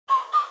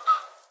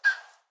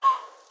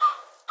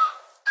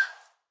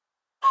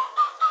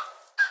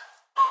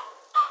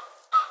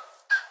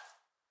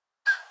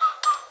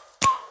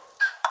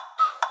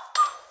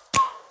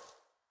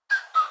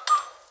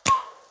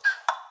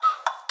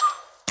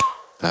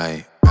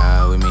Like,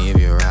 ride with me if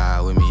you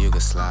ride with me, you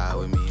can slide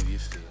with me if you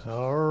feel.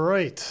 All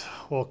right,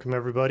 welcome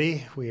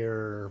everybody. We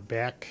are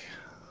back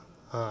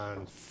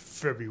on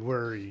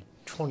February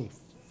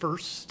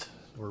 21st.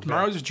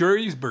 Tomorrow's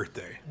Jerry's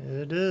birthday.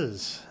 It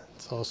is.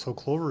 It's also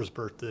Clover's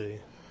birthday.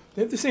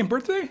 They have the same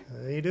birthday?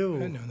 They do. I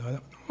didn't know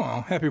that.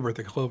 Oh, happy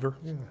birthday, Clover.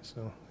 Yeah,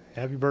 so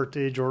happy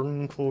birthday,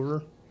 Jordan and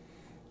Clover.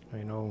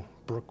 I know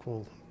Brooke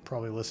will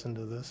probably listen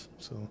to this,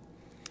 so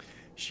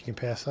she can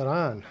pass that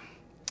on.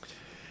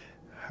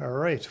 All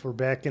right, we're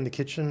back in the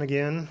kitchen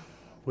again,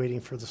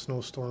 waiting for the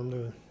snowstorm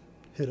to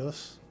hit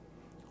us.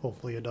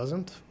 Hopefully it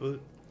doesn't,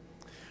 but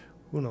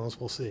who knows?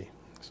 We'll see.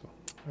 So,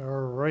 all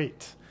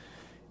right.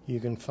 You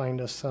can find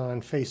us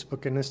on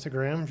Facebook and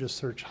Instagram. Just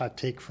search Hot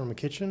Take from a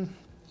Kitchen.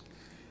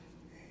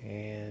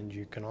 And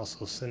you can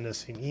also send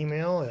us an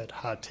email at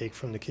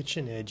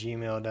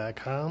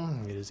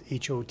hottakefromthekitchen@gmail.com. It is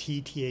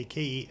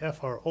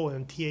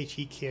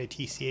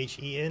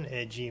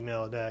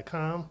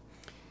HOTTAKEFROMTHEKITCHEN@gmail.com.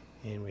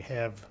 And we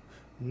have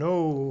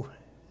no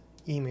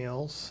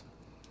emails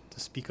to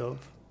speak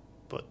of,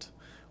 but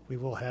we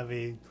will have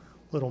a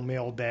little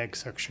mailbag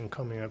section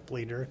coming up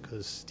later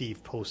because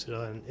Steve posted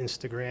on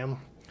Instagram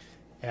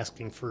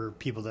asking for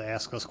people to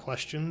ask us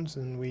questions,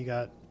 and we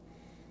got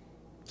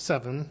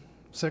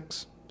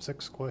six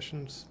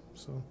questions,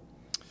 so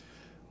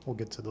we'll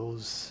get to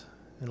those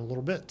in a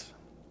little bit.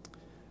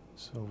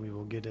 So we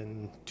will get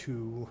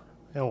into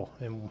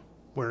and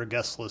we're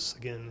guestless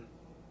again.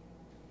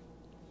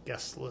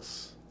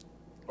 Guestless.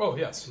 Oh,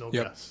 yes. No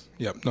yep. guess.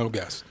 Yep, no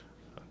guess.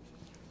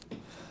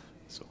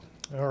 So,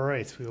 all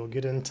right, we will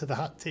get into the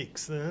hot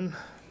takes then.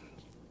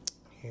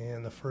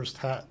 And the first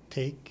hot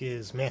take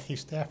is Matthew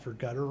Stafford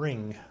got a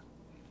ring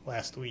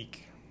last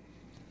week.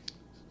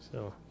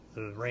 So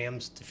the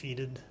Rams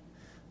defeated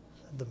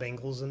the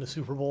Bengals in the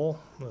Super Bowl.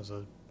 It was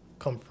a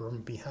come from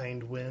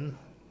behind win.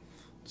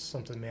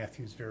 Something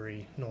Matthew's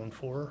very known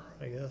for,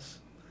 I guess.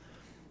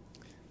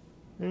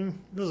 It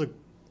was a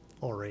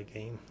all right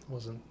game. It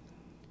wasn't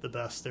the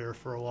best there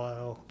for a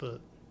while, but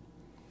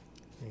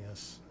I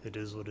guess it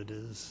is what it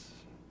is.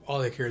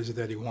 All I care is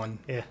that he won.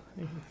 Yeah.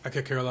 I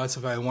could care less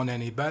if I won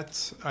any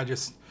bets.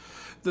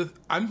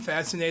 I'm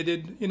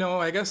fascinated.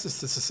 I guess it's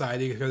the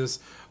society because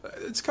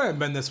it's kind of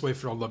been this way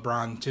for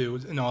LeBron too.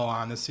 In all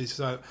honesty,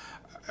 so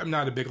I'm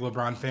not a big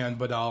LeBron fan,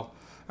 but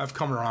I've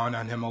come around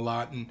on him a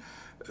lot. And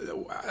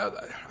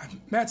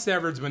Matt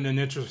Stafford's been an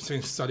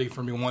interesting study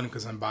for me. One,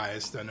 because I'm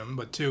biased on him,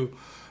 but two,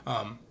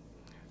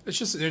 it's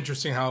just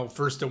interesting how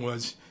first it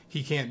was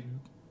he can't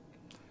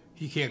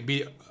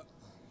beat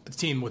a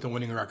team with a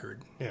winning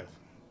record. Yeah.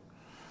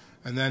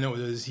 And then it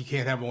was he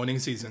can't have a winning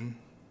season.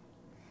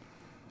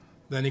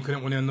 Then he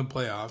couldn't win in the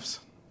playoffs.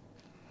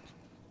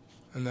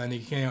 And then he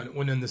can't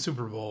win in the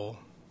Super Bowl.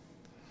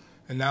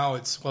 And now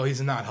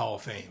he's not Hall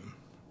of Fame.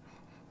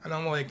 And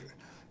I'm like,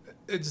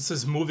 it's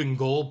this moving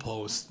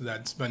goalpost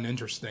that's been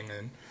interesting.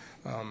 And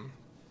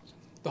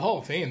the Hall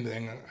of Fame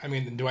thing, I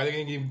mean, do I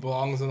think he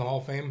belongs in the Hall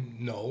of Fame?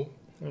 No.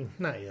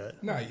 Not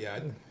yet. Not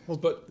yet. Well,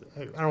 but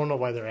I don't know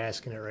why they're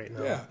asking it right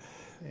now. Yeah.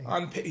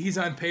 He's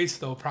on pace,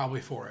 though,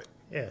 probably for it.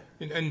 Yeah.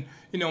 And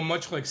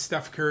much like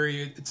Steph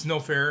Curry, it's no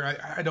fair.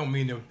 I don't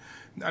mean to.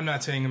 I'm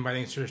not saying by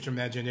any stretch of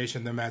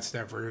imagination that Matt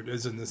Stafford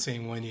is in the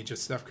same lineage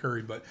as Steph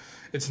Curry, but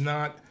it's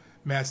not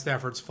Matt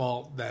Stafford's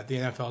fault that the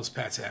NFL's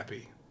Pat's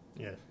happy.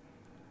 Yeah.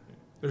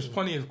 There's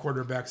plenty of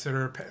quarterbacks that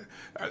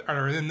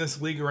are in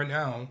this league right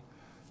now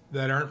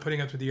that aren't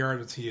putting up to the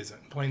yards he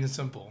isn't. Plain and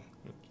simple.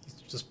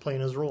 He's just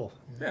playing his role.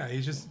 Yeah,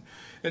 he's just.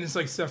 And it's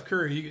like Steph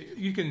Curry.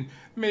 You can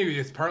maybe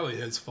it's partly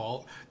his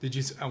fault.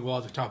 We'll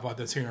have to talk about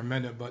this here in a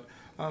minute, but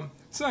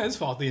it's not his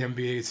fault. The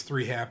NBA is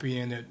 3 happy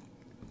and it,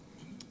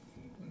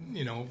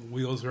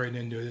 wheels right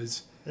into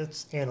his.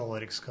 It's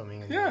analytics coming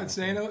in. Yeah, it's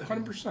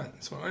 100%.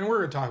 So, and we're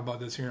going to talk about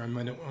this here in a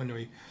minute when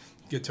we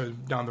get to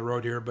down the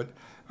road here. But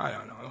I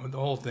don't know the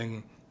whole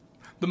thing,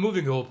 the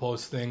moving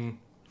goalpost thing.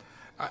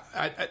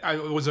 I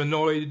was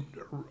annoyed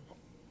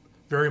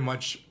very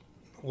much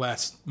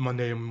last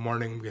Monday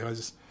morning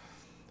because.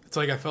 It's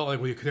like I felt like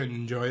we couldn't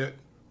enjoy it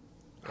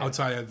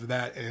outside of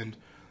that and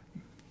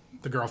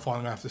the girl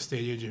falling off the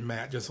stage and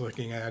Matt just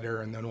looking at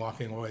her and then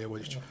walking away,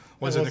 which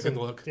wasn't a good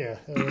look. Yeah,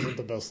 it wasn't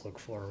the best look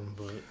for him,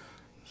 but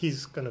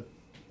he's going to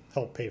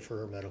help pay for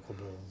her medical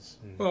bills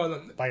and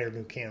buy her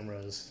new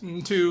cameras.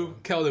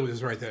 Kelly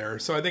was right there.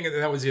 So I think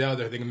that was the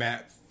other thing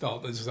Matt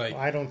felt. Was like,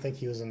 I don't think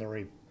he was in the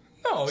right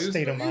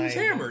state of mind. He was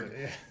hammered.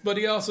 Yeah. But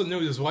he also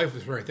knew his wife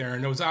was right there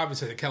and it was obvious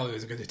that Kelly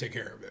was going to take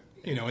care of it.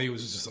 He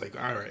was just like,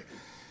 all right.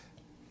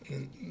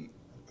 And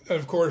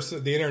of course,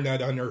 the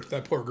internet unearthed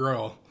that poor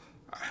girl.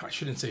 I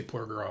shouldn't say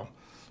poor girl,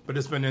 but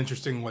it's been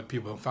interesting what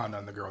people have found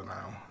on the girl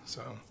now.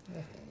 So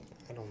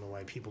I don't know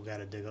why people got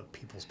to dig up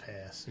people's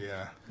past.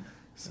 Yeah.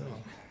 So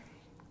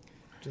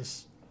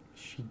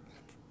she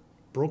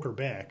broke her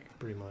back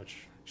pretty much.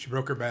 She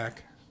broke her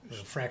back. Or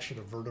fractured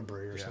a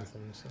vertebrae or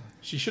something. So.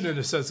 She shouldn't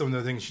have said some of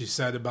the things she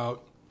said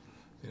about,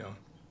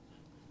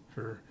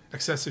 her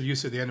excessive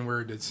use of the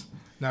N-word. It's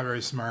not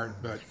very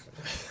smart, but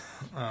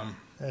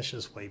that's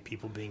just white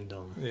people being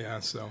dumb. Yeah.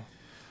 So,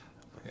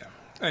 yeah.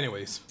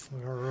 Anyways,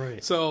 All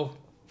right. so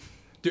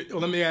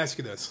let me ask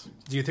you this: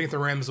 do you think the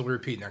Rams will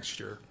repeat next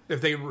year if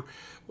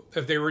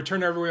they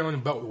return everyone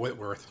but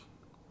Whitworth?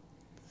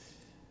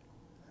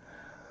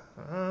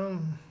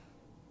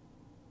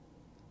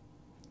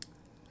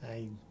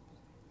 I'm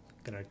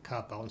gonna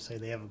cop out and say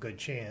they have a good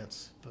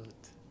chance, but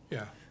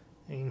Yeah.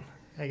 I mean,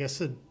 I guess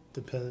it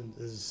depends.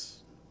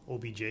 Is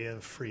OBJ a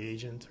free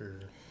agent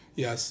or?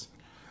 Yes.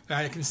 And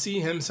I can see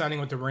him signing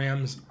with the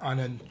Rams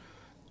on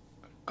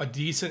a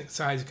decent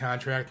sized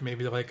contract,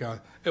 maybe like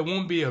it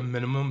won't be a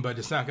minimum, but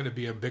it's not going to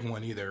be a big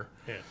one either.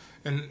 Yeah.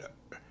 And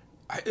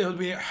it'll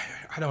be,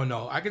 I don't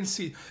know. I can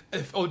see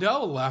if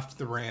Odell left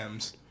the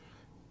Rams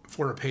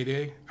for a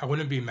payday, I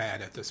wouldn't be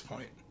mad at this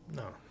point.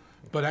 No.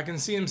 But I can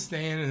see him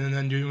staying and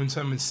then doing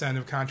some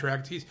incentive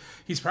contract.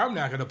 He's probably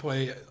not going to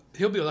play.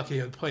 He'll be lucky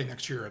to play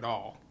next year at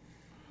all.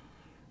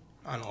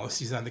 I don't know, unless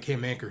he's on the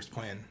Cam Akers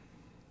plan.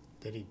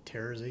 Did he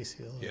tear his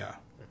ACL? Yeah.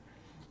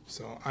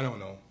 So I don't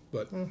know,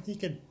 but Well, he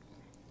could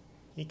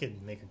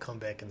make a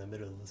comeback in the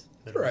middle of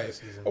the right.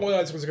 season. Well,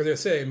 that's what I was going to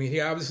say. I mean, he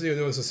obviously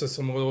knows the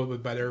system a little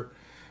bit better,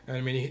 and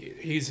I mean,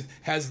 he's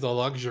has the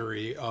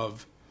luxury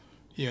of,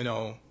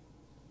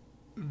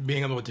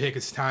 being able to take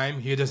his time.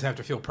 He doesn't have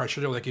to feel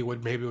pressured like he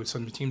would maybe with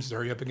some teams to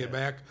hurry up and get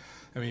back.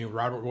 I mean,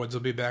 Robert Woods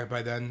will be back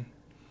by then.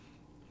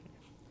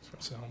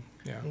 So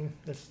yeah. I mean,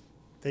 if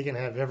they can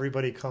have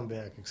everybody come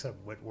back except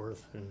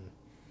Whitworth, and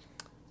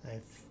I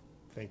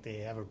think they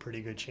have a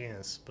pretty good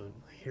chance. But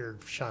I hear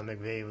Sean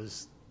McVay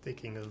was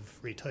thinking of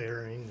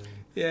retiring, and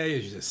Yeah,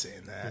 he's just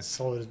saying that.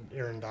 so is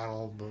Aaron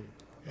Donald. But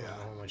I Yeah. don't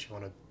know how much you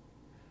want to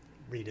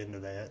read into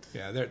that.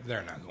 Yeah,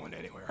 they're not going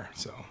anywhere.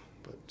 So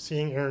But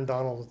seeing Aaron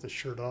Donald with the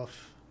shirt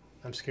off,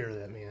 I'm scared of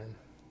that man.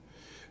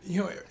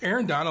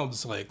 Aaron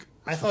Donald's like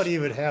I thought he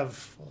would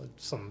have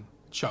some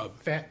chub.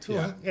 fat to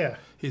Yeah. him. Yeah,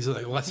 He's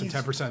like less than He's-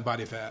 10%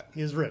 body fat.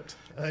 he is ripped.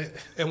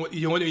 And what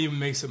even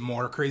makes it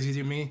more crazy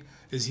to me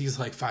is he's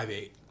like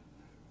 5'8".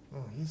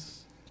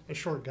 He's a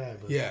short guy.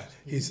 But Yeah,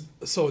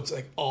 so it's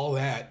like all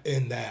that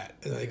in that.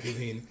 Like I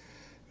mean,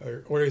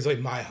 or he's like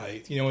my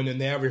height, and then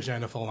the average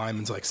NFL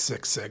lineman's like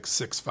 6'6",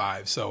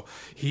 6'5", so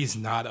he's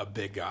not a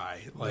big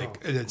guy.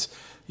 Like No. and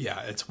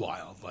it's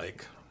wild.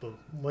 Like But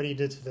what he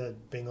did to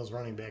that Bengals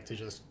running back to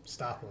just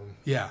stop him,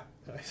 yeah,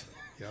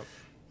 yep.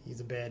 he's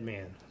a bad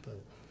man. But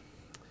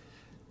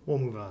we'll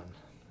move on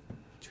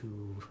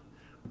to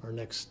our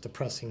next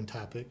depressing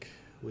topic,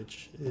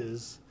 which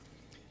is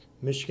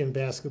Michigan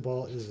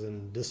basketball is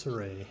in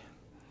disarray.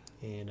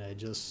 And I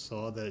just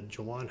saw that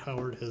Juwan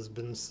Howard has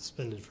been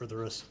suspended for the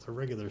rest of the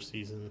regular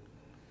season.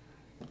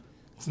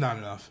 It's not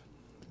enough.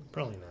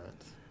 Probably not.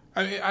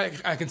 I mean,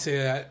 I can say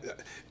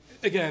that.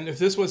 Again, if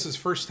this was his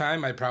first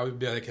time, I'd probably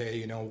be like,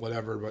 hey,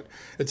 whatever. But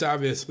it's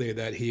obviously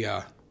that he,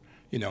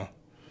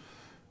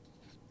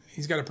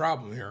 he's got a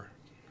problem here.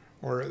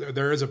 Or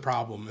there is a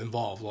problem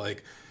involved.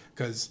 Like,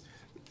 because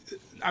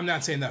I'm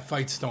not saying that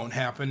fights don't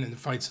happen and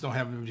fights don't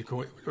happen.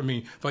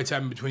 Fights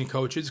happen between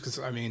coaches because,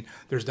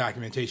 there's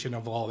documentation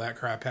of all that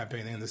crap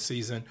happening in the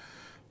season.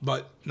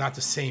 But not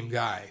the same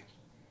guy.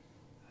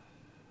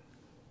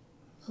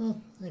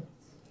 Well, I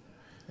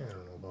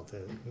don't know about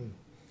that.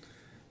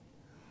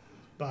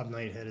 Bob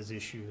Knight had his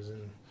issues,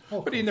 and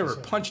But he never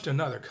punched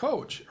another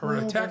coach or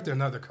No, attacked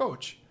another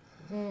coach.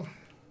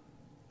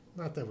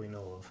 not that we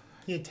know of.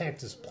 He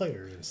attacked his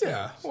players instead.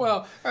 Yeah,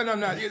 well, and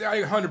I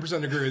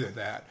 100% agree with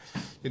that.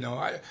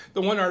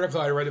 The one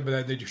article I read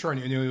about the Detroit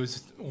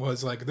News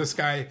was like this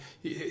guy.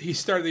 He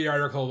started the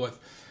article with,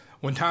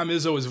 when Tom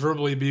Izzo was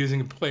verbally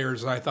abusing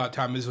players, I thought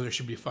Tom Izzo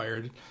should be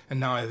fired, and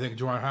now I think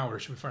Juwan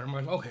Howard should be fired. I'm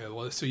like, okay,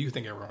 well, so you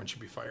think everyone should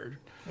be fired?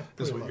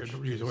 This is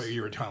what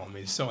you were telling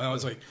me. So I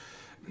was like,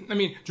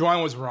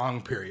 Juwan was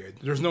wrong. Period.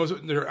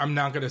 I'm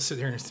not going to sit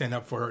here and stand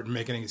up for it and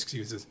make any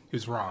excuses. He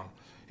was wrong.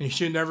 And he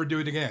should never do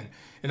it again.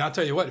 And I'll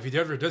tell you what, if he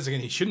ever does it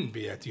again, he shouldn't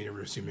be at the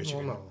University of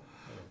Michigan. Well,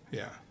 no.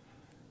 Yeah.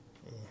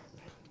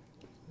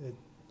 It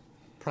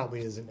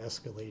probably is an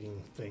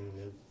escalating thing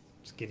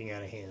that's getting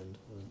out of hand.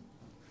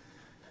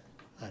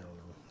 I don't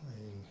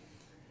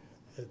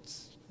know.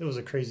 It was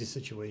a crazy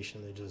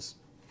situation that just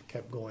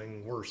kept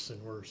going worse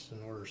and worse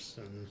and worse.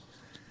 And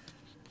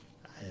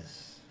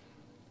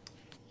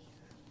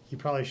he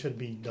probably should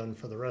be done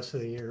for the rest of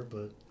the year,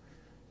 but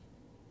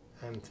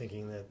I'm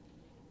thinking that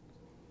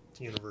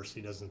the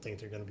university doesn't think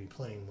they're going to be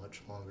playing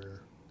much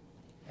longer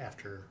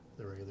after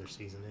the regular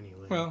season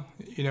anyway. Well,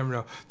 you never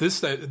know.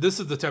 This is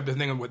the type of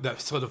thing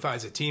that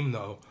solidifies a team,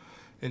 though,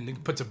 and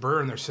it puts a burr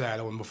in their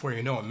saddle, and before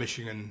you know it,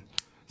 Michigan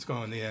is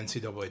going to the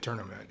NCAA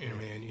tournament.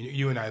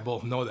 You and I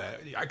both know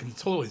that. I can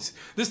totally.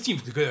 This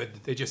team's good.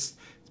 They just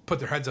put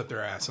their heads up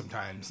their ass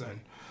sometimes, and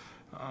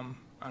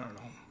I don't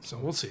know. So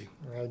we'll see.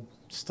 I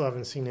still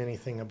haven't seen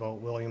anything about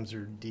Williams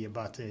or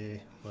Diabate,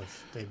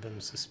 if they've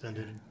been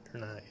suspended or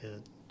not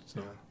yet.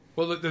 So.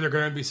 Well, they're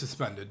going to be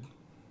suspended.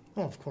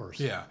 Oh, of course.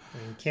 Yeah.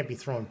 You can't be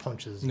throwing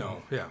punches.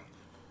 No, yeah.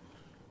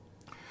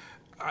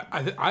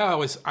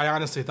 I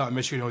honestly thought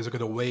Michigan was going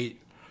to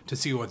wait to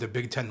see what the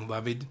Big Ten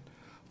levied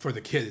for the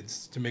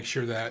kids to make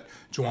sure that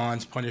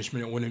Juwan's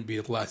punishment wouldn't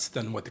be less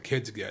than what the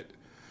kids get.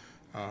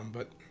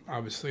 But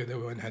obviously they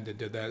went ahead and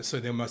did that, so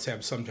they must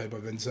have some type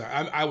of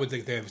insight. I would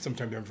think they have some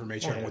type of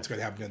information on what's going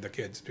to happen to the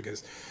kids,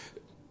 because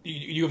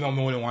you don't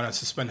want to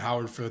suspend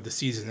Howard for the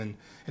season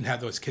and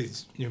have those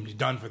kids be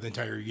done for the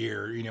entire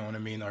year. You know what I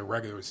mean? Or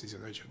regular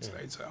season, I should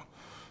say. So,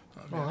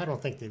 well, I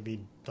don't think they'd be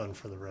done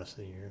for the rest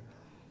of the year.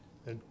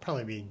 It'd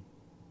probably be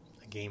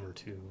a game or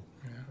two.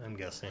 Yeah. I'm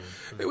guessing.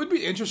 It would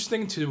be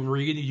interesting to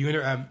read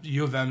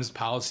U of M's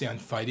policy on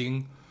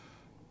fighting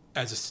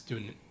as a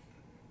student,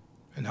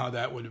 and how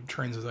that would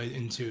translate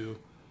into,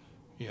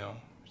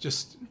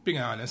 just being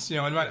honest.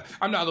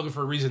 I'm not looking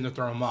for a reason to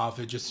throw him off.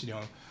 It just,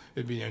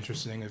 it'd be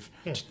interesting if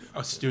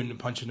a student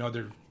punch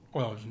another.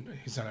 Well,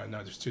 he's not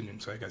another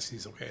student, so I guess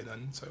he's okay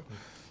then. So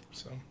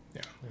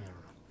yeah.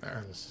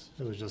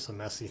 It was just a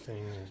messy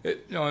thing.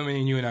 I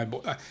mean, you and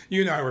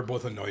I were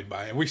both annoyed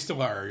by it. We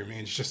still are. I mean,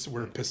 it's just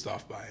we're pissed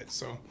off by it.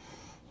 So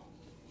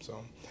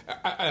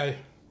I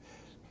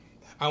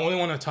only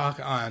want to talk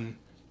on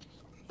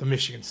the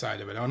Michigan side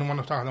of it. I don't want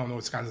to talk on the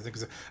Wisconsin thing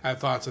because I have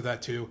thoughts of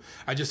that too.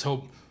 I just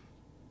hope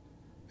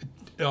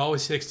it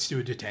always takes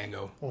two to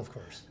tango. Well, of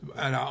course.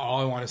 And all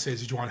I want to say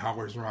is Juwan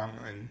Howard's wrong,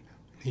 and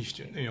he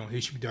should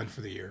be done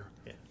for the year.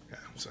 Yeah.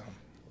 So.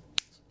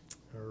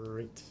 All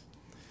right.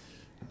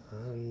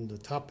 On the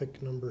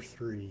topic number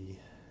 3,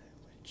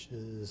 which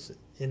is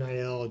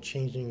NIL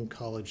changing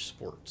college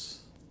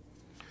sports.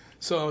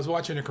 So I was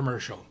watching a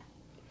commercial.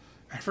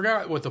 I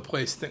forgot what the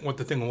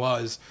thing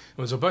was.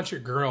 It was a bunch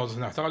of girls,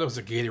 and I thought it was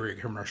a Gatorade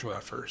commercial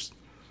at first.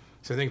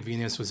 So I think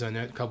Venus was in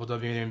it, a couple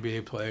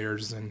WNBA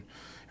players and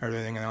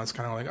everything, and I was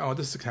kind of like, oh,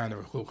 this is kind of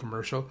a cool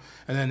commercial.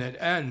 And then it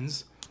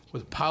ends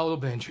with Paolo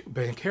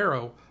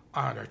Banchero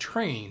on a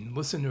train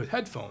listening to his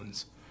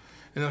headphones.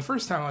 And the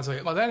first time I was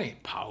like, well, that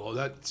ain't Paolo.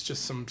 That's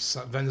just some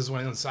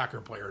Venezuelan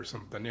soccer player or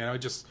something.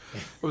 It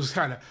was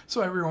kind of...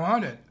 So I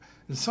rewound it.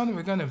 And son of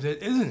a gun, if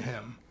it isn't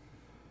him.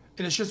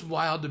 And it's just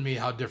wild to me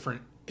how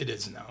different it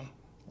is now.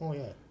 Oh,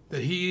 yeah.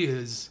 That he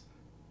is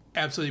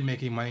absolutely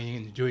making money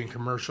and doing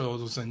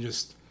commercials and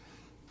just...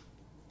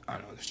 I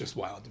don't know. It's just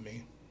wild to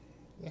me.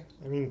 Yeah.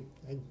 I mean,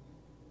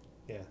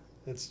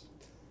 it's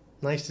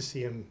nice to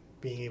see him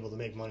being able to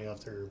make money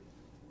off their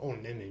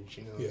own image,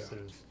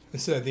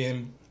 Instead of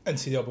the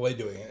NCAA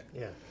doing it.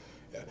 Yeah.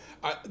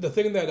 The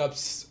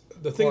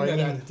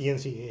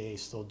NCAA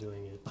is still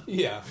doing it.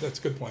 Yeah, that's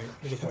a good point.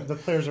 The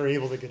players are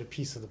able to get a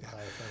piece of the pie.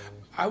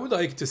 I would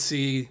like to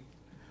see.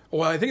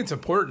 Well, I think it's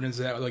important is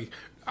that,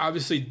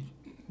 obviously,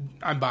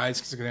 I'm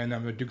biased because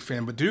I'm a Duke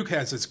fan, but Duke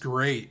has this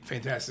great,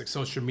 fantastic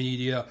social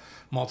media,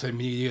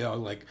 multimedia,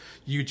 like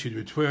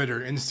YouTube, Twitter,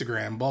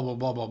 Instagram, blah blah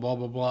blah blah blah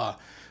blah blah.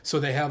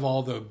 So they have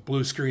all the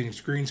blue screens,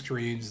 green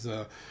screens,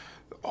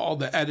 all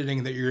the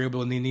editing that you're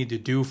able to need to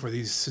do for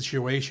these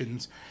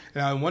situations.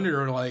 And I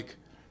wonder,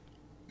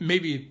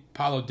 maybe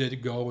Paulo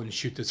did go and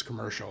shoot this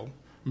commercial.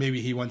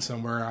 Maybe he went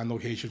somewhere on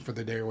location for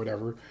the day or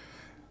whatever.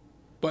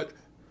 But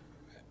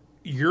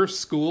your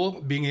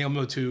school being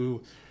able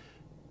to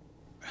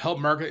help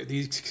market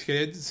these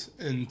kids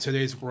in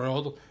today's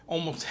world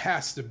almost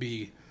has to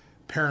be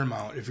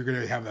paramount if you're going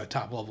to have a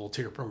top-level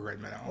tier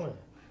program now. Oh, yeah.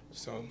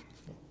 So,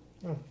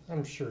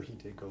 I'm sure he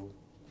did go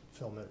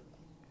film it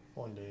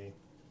one day.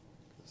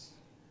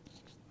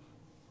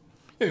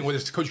 I mean, what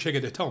does Coach K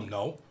get to tell him?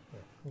 No.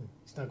 Yeah.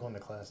 He's not going to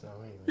class now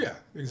anyway. Yeah,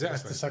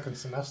 exactly. It's the second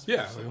semester.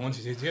 Yeah, once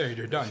he's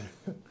you're done.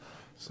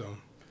 So.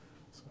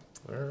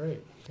 All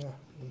right. Yeah.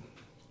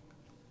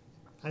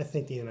 I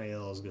think the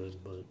NIL is good,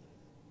 but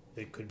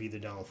it could be the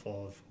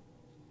downfall of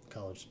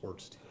college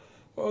sports too.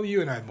 Well, you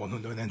and I both know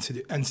that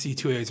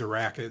NC2A is a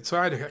racket, so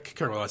I could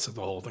care less if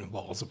the whole thing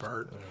falls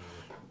apart.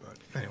 But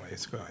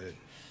anyways, go ahead.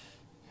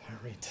 All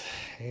right.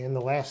 And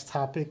the last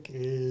topic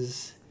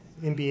is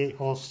NBA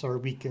All-Star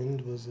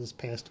Weekend was this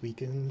past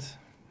weekend.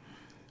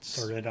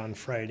 Started on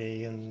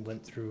Friday and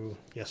went through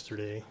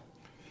yesterday.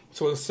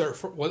 So let's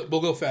start. We'll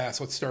go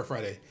fast. Let's start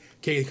Friday.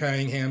 Cade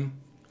Cunningham.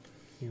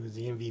 He was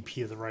the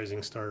MVP of the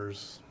Rising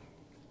Stars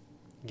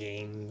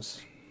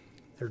games.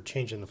 They're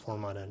changing the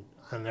format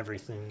on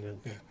everything.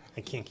 Yeah.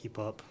 I can't keep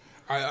up.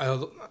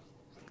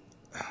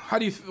 What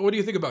do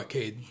you think about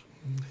Cade?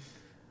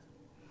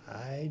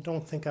 I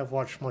don't think I've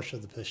watched much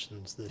of the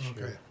Pistons this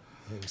year.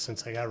 And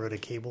since I got rid of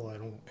cable, I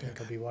don't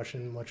think I'll be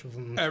watching much of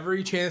them.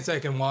 Every chance I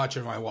can watch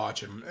him, I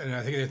watch him. And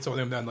I think it's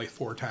only done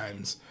 4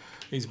 times.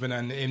 He's been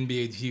on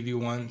NBA TV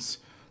once,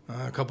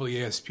 a couple of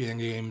ESPN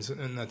games,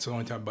 and that's the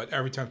only time. But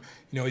every time,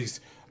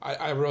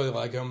 I really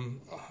like him.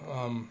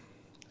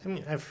 I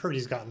mean, I've heard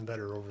he's gotten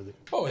better over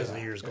as the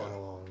years gone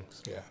along.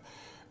 So. Yeah.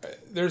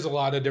 There's a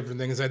lot of different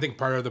things. I think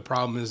part of the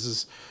problem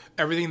is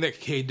everything that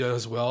Cade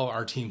does well,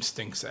 our team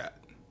stinks at.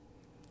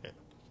 Yeah.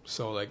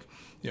 So,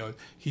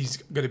 he's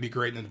going to be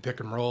great in the pick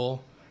and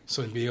roll.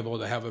 So, to be able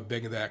to have a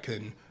big that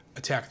can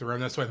attack the rim.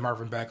 That's why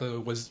Marvin Bagley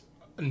was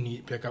a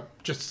neat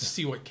pickup, just to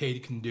see what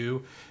Cade can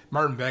do.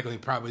 Marvin Bagley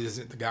probably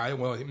isn't the guy.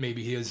 Well,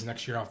 maybe he is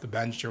next year off the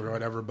bench or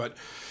whatever. But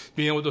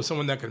being able to do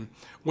someone that can,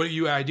 what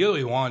you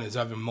ideally want is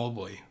Evan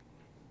Mobley.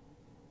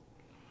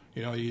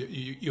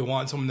 You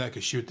want someone that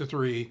can shoot the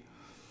three,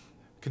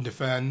 can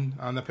defend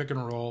on the pick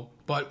and roll,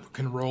 but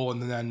can roll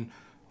and then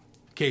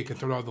Cade can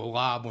throw out the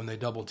lob when they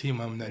double team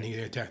him, then he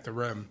can attack the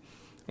rim.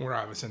 We're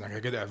obviously not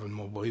going to get Evan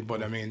Mobley,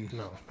 but I mean...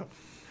 No.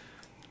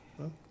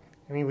 Well,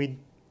 I mean,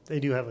 they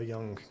do have a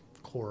young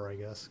core, I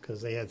guess,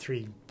 because they had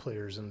 3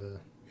 players in the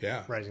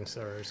Rising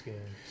Stars game.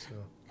 So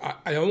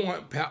I don't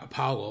want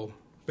Paolo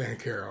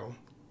Banchero.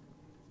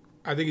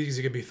 I think he's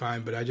going to be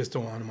fine, but I just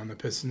don't want him on the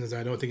Pistons.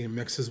 I don't think he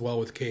mixes well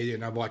with Katie,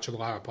 and I've watched a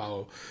lot of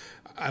Paolo.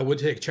 I would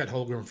take Chet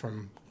Holmgren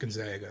from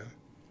Gonzaga.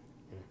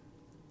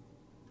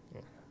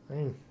 Yeah. I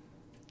mean,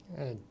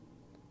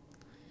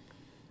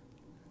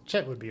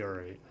 Chet would be all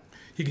right.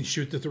 He can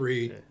shoot the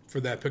 3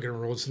 for that pick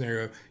and roll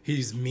scenario.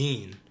 He's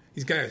mean.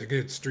 He's got a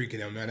good streak in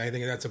him, and I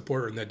think that's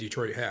important that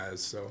Detroit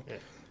has. So,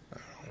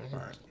 all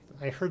right.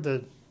 I heard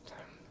that.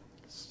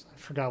 I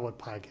forgot what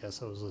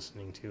podcast I was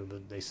listening to,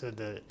 but they said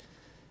that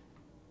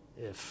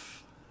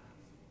if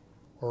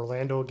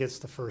Orlando gets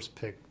the first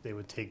pick, they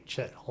would take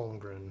Chet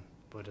Holmgren,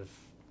 but if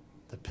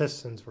the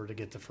Pistons were to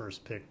get the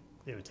first pick,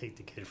 they would take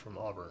the kid from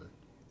Auburn.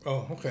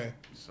 Oh, okay.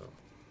 So,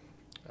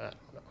 I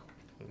don't know.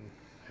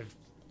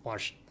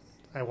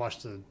 I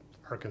watched the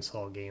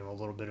Arkansas game, a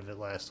little bit of it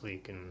last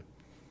week, and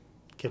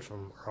the kid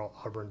from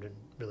Auburn didn't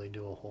really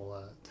do a whole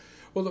lot.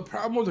 Well, the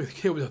problem with the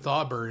kid with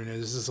Auburn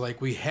is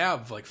like we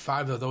have like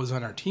 5 of those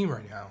on our team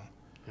right now.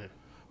 Yeah.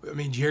 I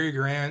mean, Jerry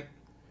Grant,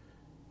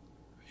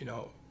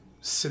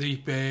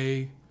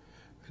 Sidibe,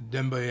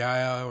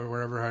 Dembayaya, or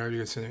whatever, however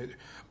you say it.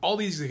 All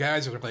these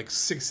guys are like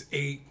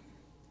 6'8",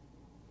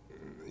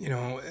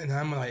 and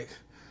I'm like,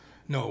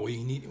 no,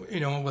 we need,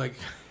 like,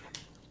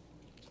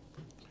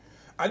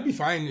 I'd be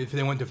fine if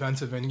they went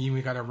defensive and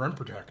even got a rim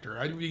protector.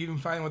 I'd be even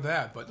fine with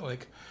that. But,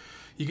 like,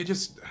 you could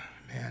just,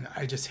 man,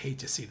 I just hate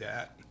to see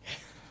that.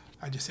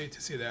 I just hate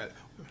to see that.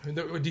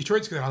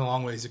 Detroit's got a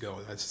long ways to go.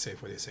 That's a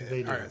safe way to say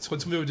it. All right, so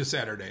let's move to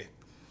Saturday.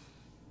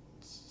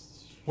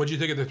 What did you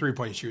think of the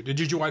three-point shoot?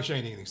 Did you watch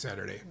anything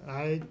Saturday?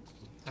 I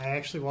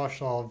actually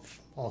watched all of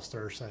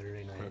All-Star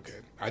Saturday night. Okay,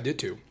 I did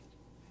too.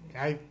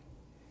 I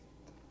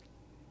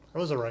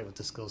was all right with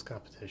the skills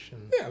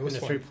competition. Yeah, it was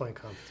and the fun. 3-point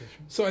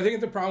competition. So I think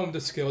the problem with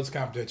the skills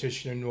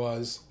competition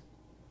was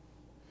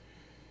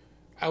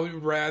I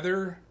would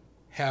rather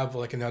have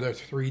like another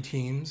 3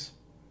 teams.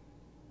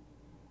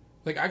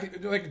 Like I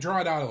could like draw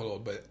it out a little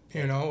bit,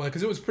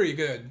 because it was pretty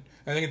good.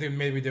 I think they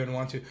maybe didn't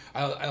want to.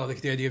 I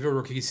like the idea of a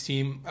rookies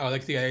team. I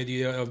like the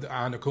idea of the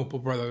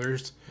Antetokounmpo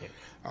brothers,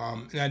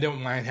 and I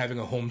don't mind having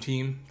a home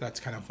team. That's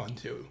kind of fun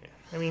too. Yeah.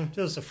 I mean,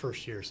 it was the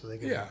first year, so they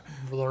could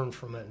learn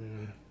from it.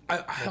 And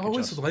I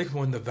always liked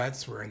when the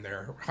vets were in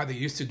there. How they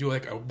used to do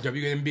like a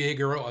WNBA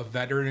girl, a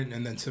veteran,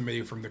 and then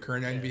somebody from the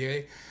current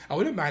NBA. I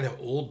wouldn't mind an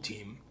old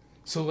team.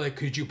 So like,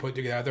 could you put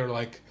together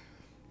like,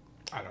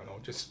 I don't know,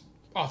 just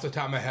off the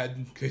top of my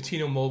head,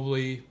 Katina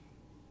Mobley,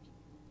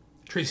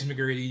 Tracy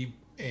McGrady,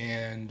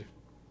 and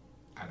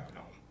I don't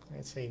know.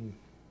 I'd say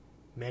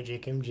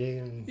Magic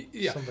MJ and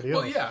somebody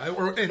else. Well,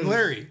 yeah, and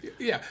Larry.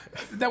 Yeah,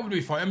 that would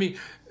be fun. I mean,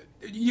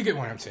 you get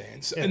what I'm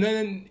saying. So, and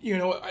then,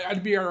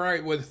 I'd be all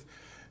right with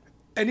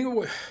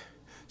anyway.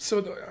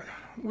 So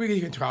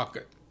we can talk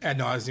ad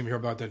nauseum here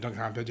about the dunk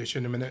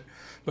competition in a minute.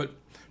 But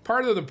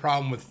part of the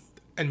problem with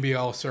NBA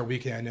All-Star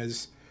Weekend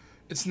is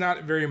it's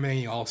not very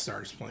many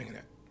All-Stars playing in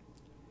it.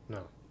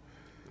 No.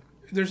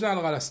 There's not a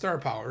lot of star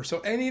power. So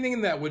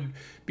anything that would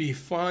be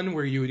fun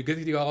where you would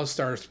get the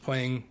All-Stars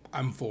playing,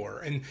 I'm for.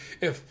 And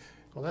if...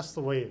 Well, that's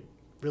the way it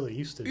really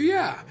used to be.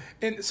 Yeah.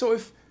 And so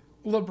if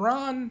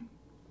LeBron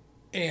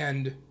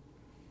and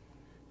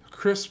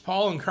Chris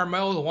Paul and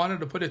Carmelo wanted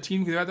to put a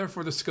team together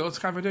for the skills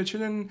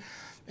competition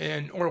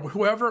and or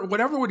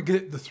whatever would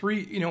get the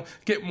 3,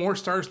 get more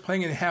stars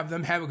playing and have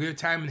them have a good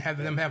time and have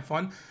them have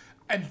fun,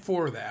 I'm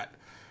for that.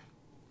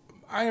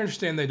 I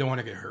understand they don't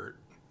want to get hurt.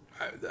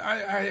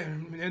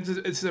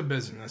 It's a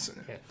business.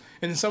 Yeah.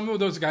 And some of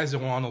those guys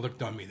don't want to look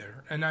dumb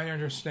either. And I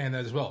understand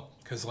that as well.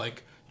 Because,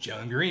 like,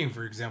 Jalen Green,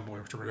 for example,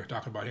 which we're going to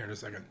talk about here in a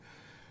second,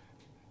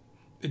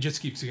 it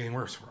just keeps getting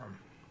worse for him.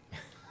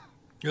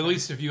 At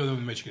least if you live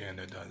in Michigan,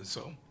 it does.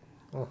 So,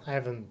 well, I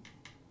haven't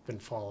been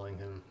following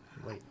him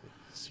lately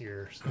this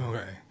year. So.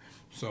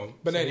 Okay.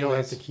 But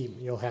anyways,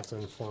 you'll have to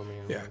inform me.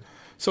 Yeah.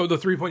 So the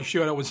 3-point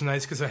shootout was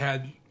nice because I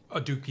had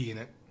a Dookie in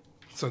it.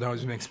 So that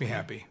always makes me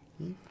happy.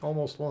 He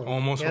almost won.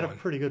 He had a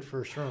pretty good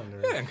first round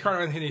there. Yeah, and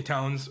Karl-Anthony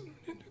Towns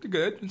did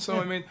good. And so,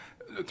 I mean,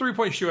 the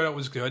 3-point shootout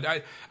was good.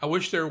 I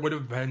wish there would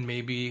have been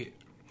maybe...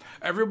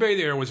 Everybody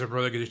there was a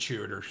really good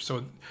shooter.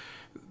 So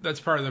that's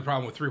part of the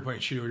problem with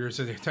 3-point shooters.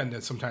 They tend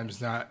to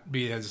sometimes not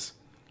be as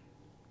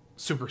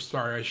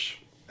superstarish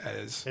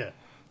as... Yeah.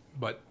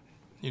 But,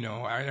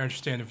 I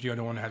understand if you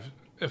don't want to have...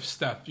 If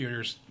Steph,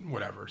 you're just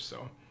whatever,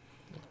 so...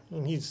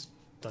 And he's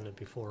done it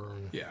before.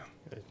 Yeah.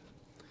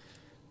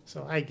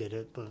 So I get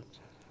it, but...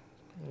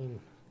 I mean,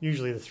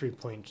 usually the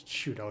 3-point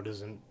shootout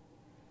isn't,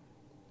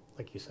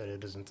 like you said,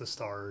 it isn't the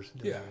stars.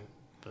 Yeah.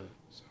 But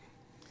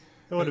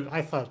it would have.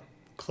 I thought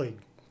Clay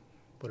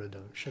should have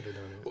done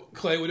it. Well,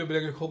 Clay would have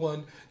been a cool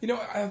one.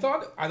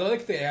 I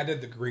like they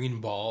added the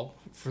green ball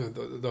for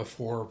the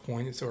 4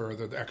 points or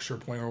the extra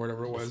point or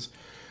whatever it was.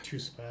 2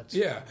 spots.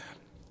 Yeah.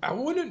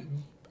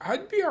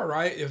 I'd be all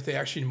right if they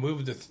actually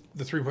moved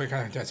the 3-point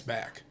contest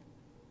back.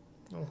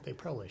 Well, they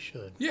probably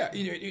should. Yeah,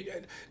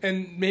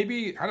 and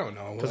maybe, I don't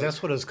know. Because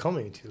that's what it's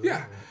coming to.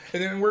 Yeah,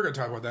 and then we're going to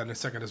talk about that in a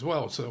second as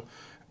well. So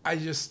I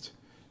don't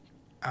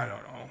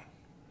know.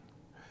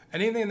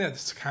 Anything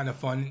that's kind of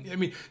fun. I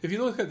mean, if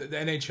you look at the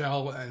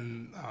NHL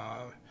and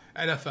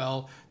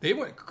NFL, they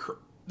went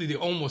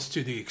almost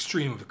to the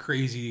extreme of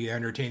crazy,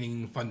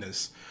 entertaining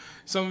funness.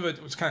 Some of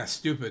it was kind of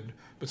stupid,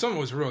 but some of it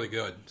was really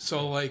good.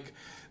 So, like,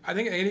 I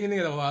think anything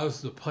that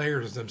allows the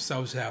players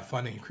themselves to have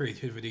fun and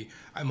creativity,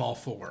 I'm all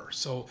for.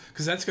 So,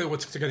 because that's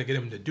what's going to get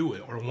them to do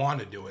it or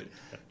want to do it,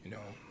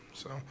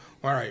 So,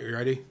 all right, you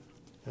ready?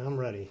 I'm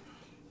ready.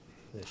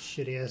 The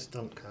shitty-ass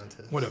dunk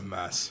contest. What a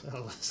mess.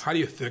 How do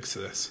you fix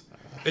this?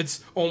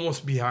 It's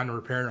almost beyond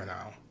repair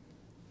now.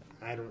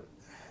 I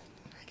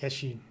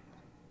guess you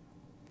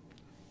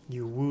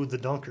wooed the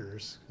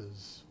dunkers,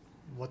 because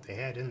what they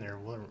had in there,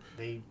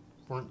 they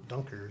weren't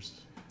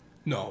dunkers.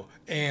 No,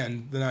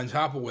 and then on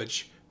top of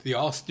which,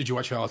 did you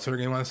watch the All-Star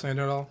game last night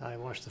at all? I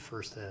watched the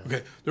first half.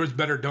 Okay, there was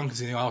better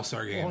dunks in the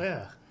All-Star game. Oh,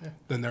 yeah.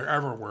 Than there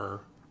ever were.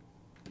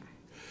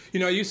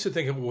 I used to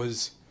think it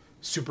was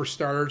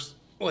superstars,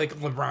 like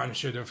LeBron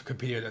should have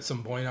competed at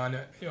some point on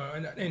it,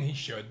 and he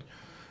should.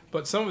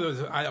 But some of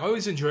those, I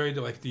always enjoyed,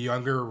 like, the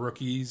younger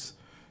rookies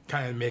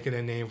kind of making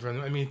a name for them.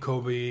 I mean,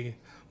 Kobe,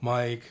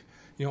 Mike,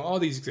 all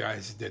these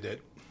guys did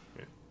it.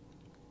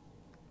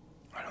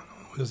 I don't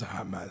know. It was a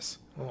hot mess.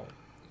 Well,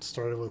 it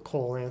started with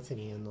Cole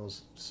Anthony and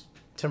those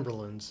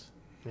Timberlands,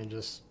 and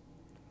just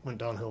went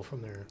downhill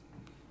from there.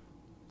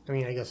 I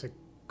mean, I guess I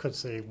could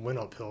say went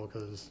uphill,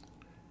 because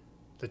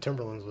the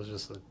Timberlands was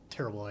just a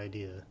terrible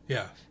idea.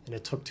 Yeah. And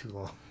it took too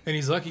long. And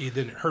he's lucky he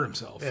didn't hurt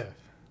himself. Yeah.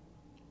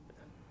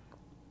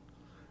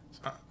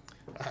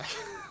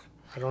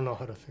 I don't know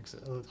how to fix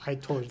it. I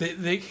told you.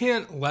 They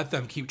can't let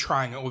them keep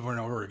trying over and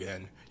over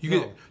again. You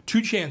get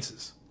 2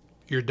 chances.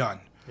 You're done.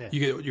 Yeah. You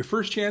get your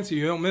first chance,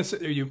 you don't miss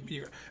it,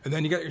 and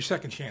then you got your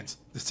second chance.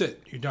 That's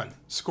it. You're done.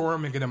 Score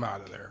them and get them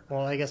out of there.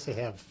 Well, I guess they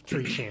have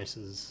 3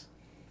 chances,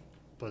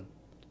 but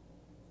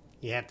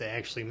you have to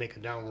actually make a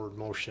downward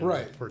motion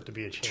for it to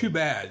be a chance. Too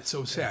bad.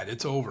 So sad.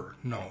 It's over.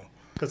 No.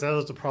 Because that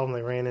was the problem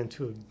they ran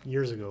into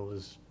years ago.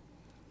 Was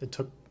it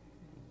took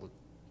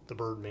the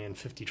Birdman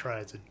 50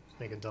 tries to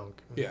make a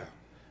dunk. Yeah.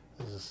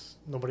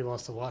 Nobody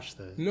wants to watch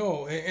that.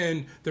 No,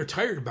 and they're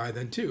tired by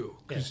then too,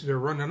 because they're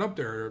running up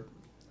there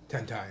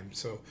 10 times.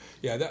 So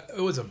yeah,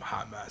 it was a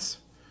hot mess.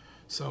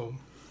 So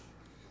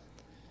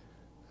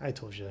I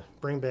told you,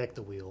 bring back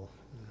the wheel.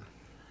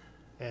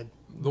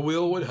 The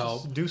wheel would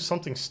help. Do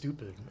something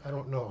stupid. I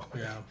don't know.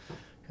 Yeah.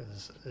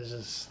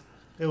 Because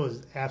it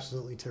was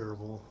absolutely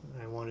terrible.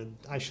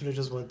 I should have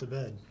just went to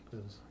bed.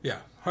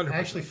 100%. I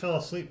actually fell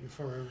asleep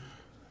before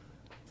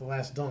the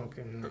last dunk,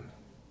 and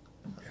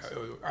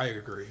I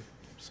agree.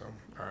 So,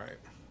 all right.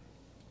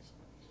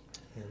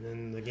 And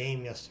then the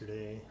game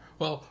yesterday.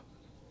 Well,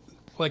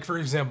 like, for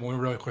example,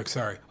 really quick,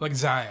 sorry. Like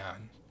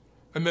Zion.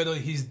 Admittedly,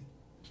 he's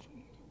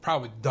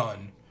probably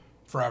done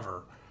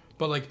forever.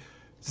 But, like,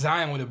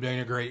 Zion would have been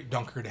a great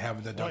dunker to have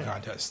in the dunk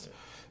contest.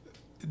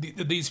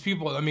 These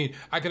people, I mean,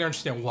 I can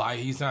understand why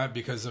he's not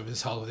because of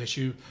his health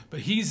issue, but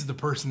he's the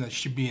person that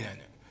should be in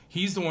it.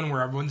 He's the one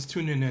where everyone's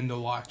tuning in to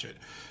watch it.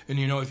 And,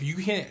 if you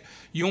can't,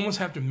 you almost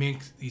have to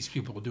make these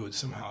people do it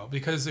somehow.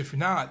 Because if you're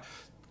not,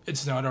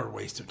 it's not a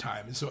waste of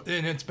time.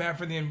 And it's bad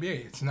for the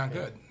NBA. It's not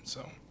good.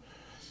 So,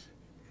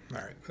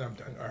 all right, I'm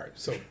done. All right,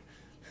 so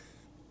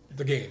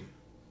the game.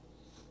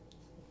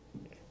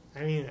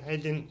 I mean, I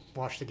didn't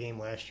watch the game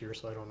last year,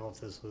 so I don't know if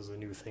this was a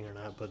new thing or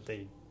not, but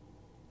they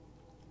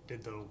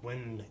did the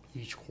win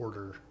each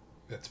quarter.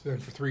 That's been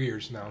for 3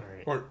 years now,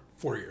 or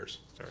 4 years.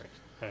 All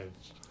right.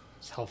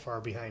 It's how far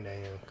behind I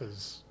am,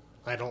 because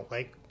I don't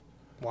like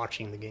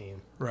watching the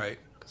game. Right.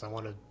 Because I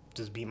want to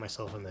just beat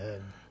myself in the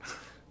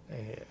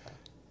head.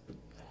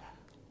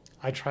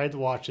 I tried to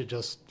watch it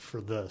just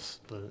for this,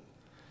 but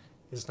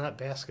it's not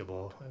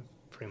basketball,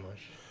 pretty much.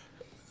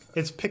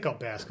 It's pickup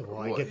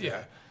basketball. I get that.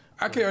 Yeah.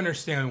 I can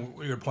understand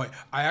your point.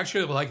 I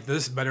actually like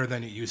this better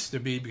than it used to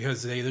be,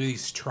 because they at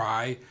least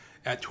try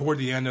toward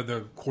the end of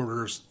the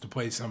quarters to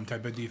play some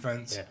type of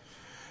defense.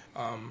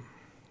 Yeah.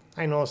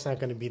 I know it's not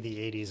going to be the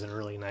 80s and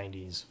early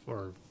 90s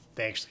where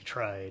they actually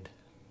tried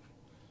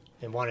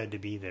and wanted to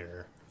be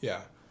there.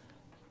 Yeah.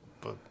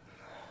 But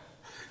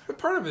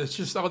part of it is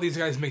just all these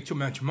guys make too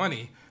much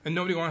money, and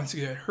nobody wants to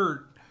get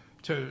hurt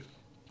to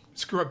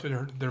screw up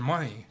their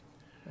money.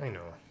 I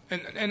know.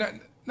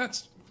 And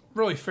that's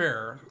really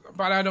fair,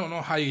 but I don't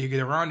know how you get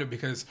around it,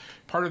 because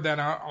part of that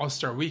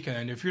All-Star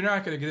weekend, if you're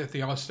not going to get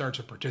the All-Star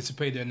to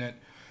participate in it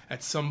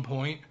at some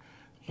point,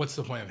 what's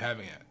the point of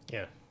having it?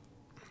 Yeah.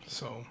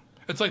 So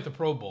it's like the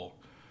Pro Bowl.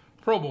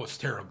 Pro Bowl is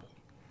terrible.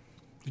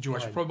 Did you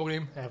watch the Pro Bowl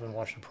game? I haven't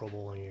watched a Pro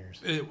Bowl in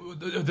years.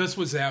 This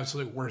was the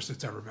absolute worst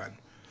it's ever been.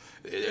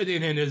 It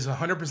is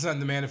 100%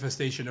 the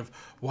manifestation of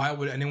why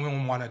would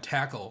anyone want to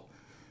tackle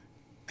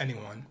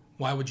anyone?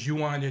 Why would you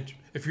want to,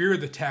 if you're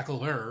the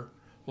tackler,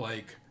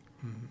 like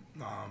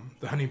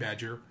the Honey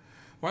Badger,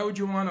 why would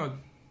you want to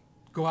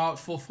go out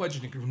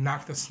full-fledged and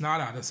knock the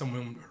snot out of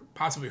someone,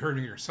 possibly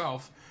hurting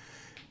yourself.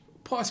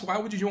 Plus, why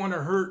would you want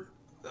to hurt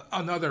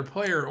another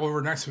player over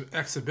an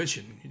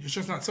exhibition? It's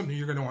just not something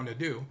you're going to want to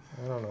do.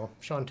 I don't know.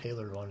 Sean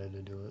Taylor wanted to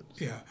do it.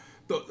 Yeah.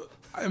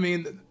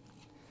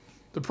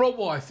 The Pro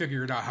Bowl, I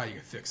figured out how you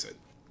could fix it.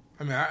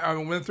 I mean, I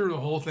went through the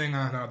whole thing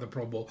on the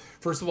Pro Bowl.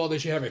 First of all, they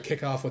should have a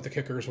kickoff with the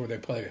kickers where they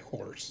play a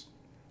horse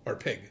or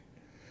pig.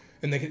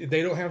 And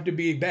they don't have to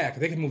be back.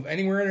 They can move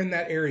anywhere in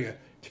that area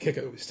to kick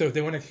it. So if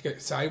they want to kick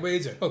it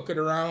sideways and hook it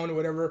around or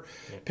whatever,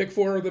 pick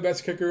 4 of the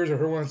best kickers or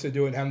who wants to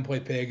do it and have them play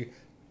pig,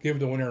 give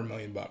the winner $1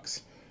 million.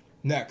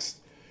 Next,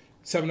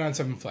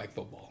 7-on-7 flag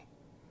football.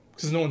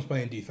 Because no one's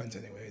playing defense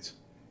anyways.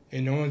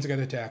 And no one's got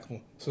to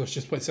tackle. So let's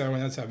just play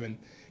 7-on-7.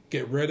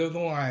 Get rid of the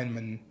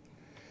linemen.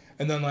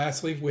 And then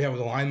lastly, we have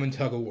the lineman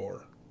tug of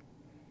war.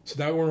 So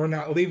that way we're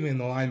not leaving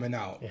the linemen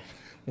out. Yeah.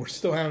 We're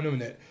still having them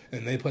in it.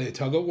 And they play a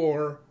tug of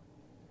war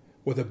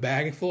with a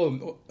bag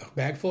full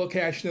of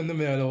cash in the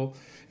middle,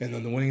 and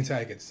then the winning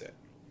side gets it.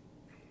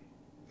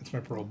 That's my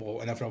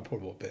NFL Pro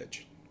Bowl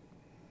pitch.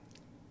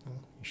 Well,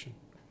 you should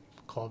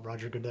call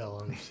Roger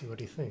Goodell and see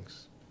what he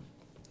thinks.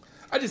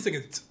 I just think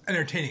it's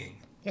entertaining.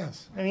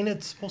 Yes. I mean,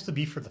 it's supposed to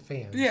be for the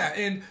fans. Yeah,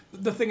 and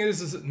the thing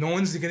is no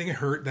one's getting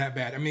hurt that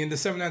bad. I mean, the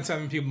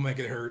 7-on-7 people might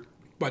get hurt,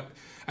 but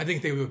I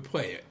think they would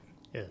play it.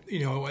 Yeah. You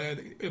know,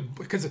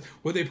 because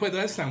what they played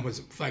last time was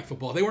flag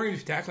football. They weren't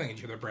even tackling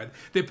each other, Brad.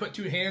 They put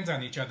 2 hands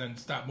on each other and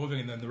stopped moving,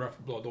 and then the ref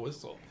would blow the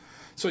whistle.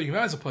 So you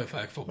might as well play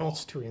flag football. Well,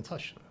 it's 2-hand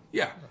touchdown.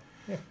 Yeah.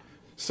 Yeah.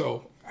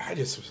 So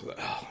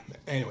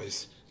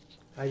anyways.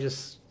 I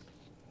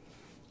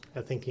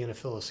think the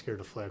NFL is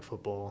scared of flag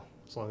football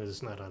as long as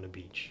it's not on a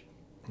beach.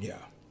 Yeah.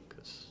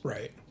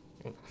 Right.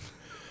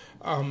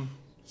 Yeah.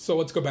 So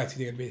let's go back to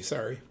the NBA.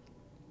 Sorry.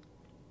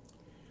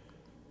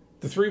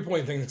 The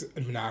 3-point thing is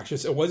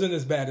obnoxious. It wasn't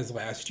as bad as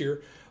last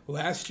year.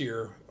 Last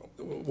year,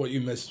 what you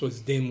missed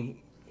was Dame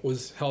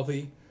was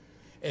healthy.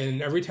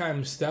 And every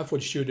time Steph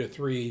would shoot a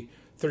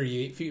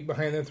 38 feet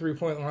behind the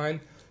 3-point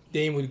line,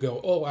 Dame would go,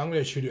 oh, I'm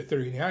going to shoot at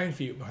 39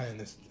 feet behind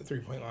this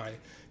 3-point line.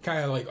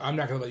 Kind of like, I'm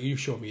not going to let you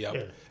show me up.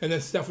 Yeah. And then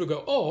Steph would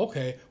go, oh,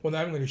 okay, well,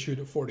 now I'm going to shoot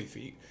at 40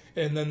 feet.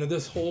 And then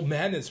this whole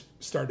madness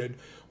started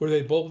where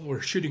they both were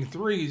shooting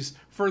threes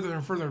further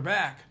and further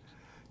back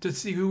to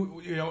see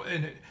who,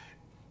 and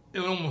it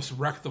almost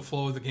wrecked the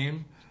flow of the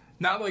game.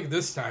 Not like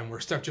this time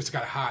where Steph just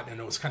got hot and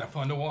it was kind of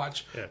fun to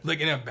watch. Yeah. Like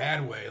in a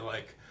bad way.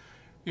 Like,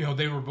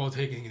 they were both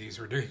taking these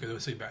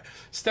ridiculously bad.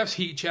 Steph's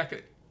heat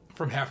check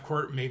from half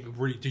court,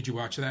 did you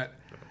watch that?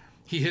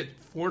 He hit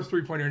 4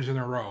 3-pointers in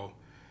a row,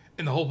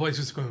 and the whole place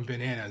was going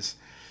bananas.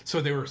 So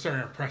they were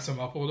starting to press him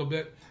up a little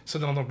bit. So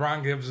then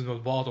LeBron gives him the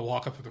ball to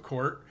walk up to the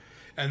court,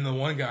 and the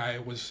one guy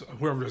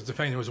whoever was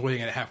defending was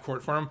waiting at half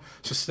court for him.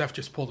 So Steph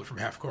just pulled it from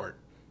half court.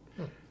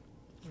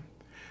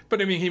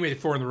 But I mean, he made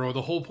 4 in a row.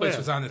 The whole place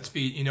was on its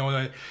feet, and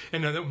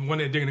then when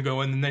they're going to go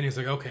in, and then he's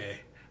like,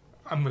 okay,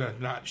 I'm going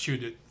to not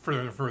shoot it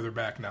further and further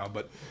back now.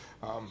 But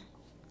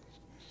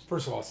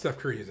first of all, Steph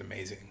Curry is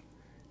amazing.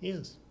 He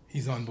is.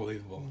 He's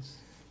unbelievable.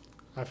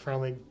 I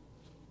finally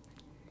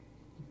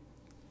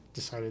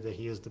decided that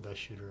he is the best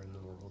shooter in the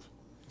world.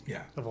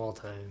 Yeah. Of all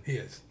time. He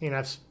is.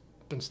 I've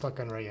been stuck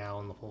on Ray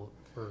Allen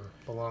for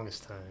the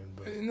longest time.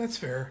 But. And that's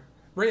fair.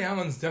 Ray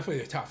Allen's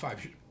definitely a top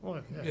 5 shooter.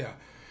 Well, yeah.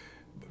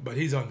 But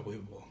he's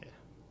unbelievable.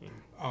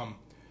 Yeah.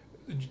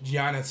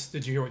 Giannis,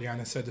 did you hear what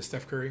Giannis said to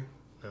Steph Curry?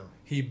 No.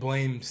 He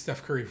blamed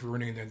Steph Curry for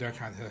winning the dunk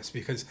contest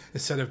because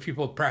instead of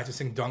people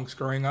practicing dunks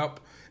growing up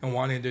and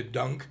wanting to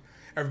dunk,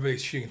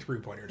 everybody's shooting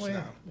 3-pointers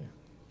now.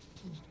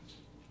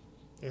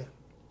 Yeah.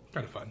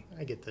 Kind of fun.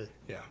 I get that.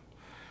 Yeah.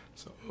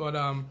 So, but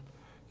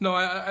no,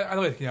 I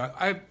like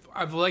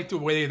I've liked the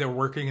way they're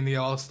working in the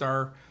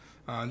All-Star,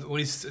 at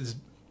least as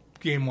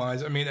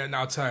game-wise. I mean, and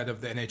outside of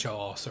the NHL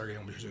All-Star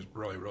game, which is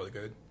really, really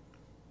good.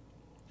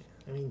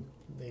 I mean,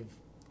 they've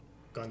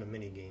gone to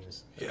mini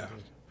games. Yeah.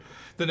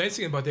 The nice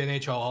thing about the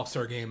NHL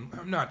All-Star game,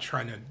 I'm not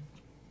trying to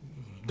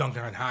dunk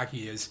on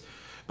hockey, is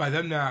by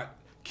them not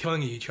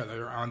killing each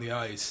other on the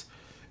ice,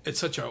 it's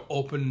such an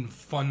open,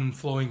 fun,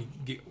 flowing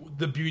game.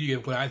 The beauty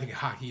of what I think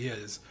hockey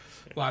is.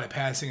 A lot of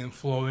passing and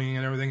flowing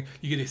and everything.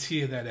 You get to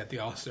see that at the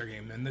All-Star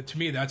game. And to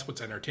me, that's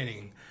what's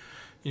entertaining.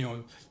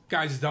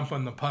 Guys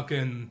dumping the puck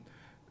in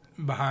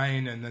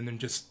behind and then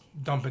just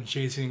dumping,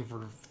 chasing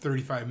for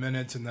 35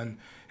 minutes and then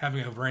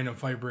having a random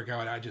fight break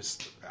out. I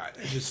just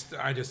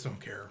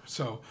don't care.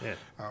 So,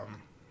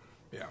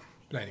 yeah.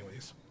 But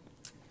anyways.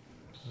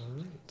 All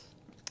right.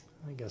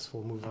 I guess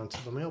we'll move on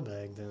to the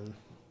mailbag then.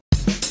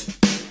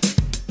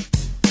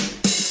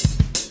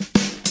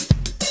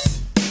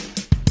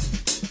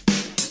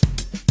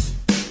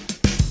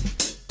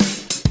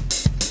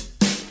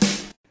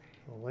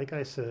 Like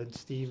I said,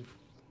 Steve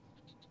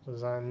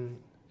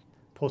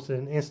posted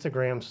an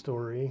Instagram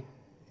story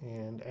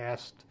and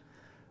asked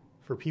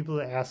for people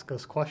to ask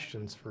us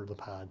questions for the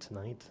pod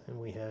tonight, and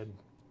we had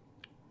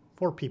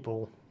 4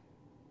 people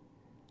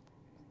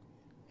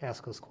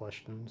ask us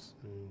questions,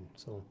 and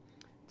so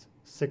it's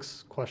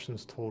 6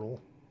 questions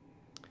total.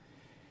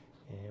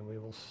 And we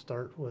will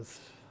start with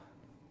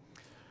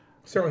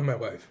Start with my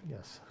wife.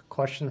 Yes.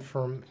 Question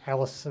from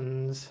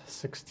Allison's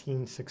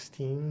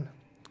 1616.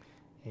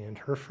 And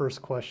her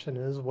first question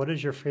is, what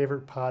is your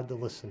favorite pod to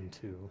listen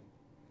to?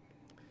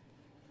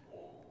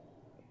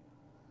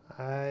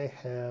 I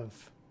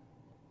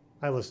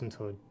listen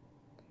to a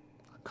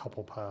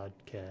couple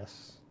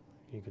podcasts,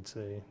 you could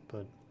say,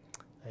 but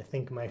I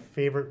think my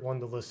favorite one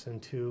to listen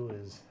to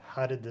is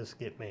How Did This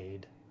Get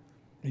Made?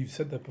 You've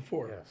said that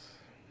before. Yes.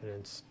 And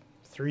it's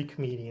 3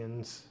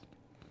 comedians,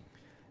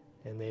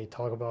 and they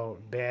talk about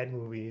bad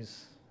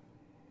movies.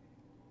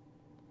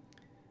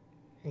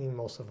 I mean,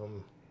 most of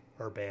them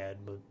are bad,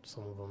 but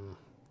some of them,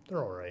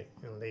 they're all right.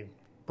 You know, they've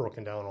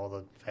broken down all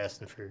the Fast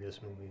and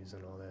Furious movies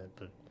and all that,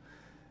 but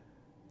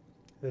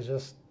there's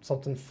just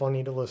something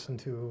funny to listen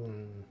to,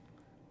 and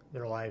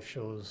their live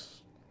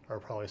shows are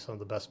probably some of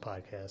the best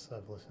podcasts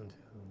I've listened to.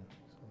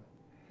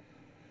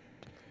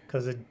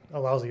 Because it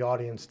allows the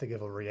audience to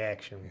give a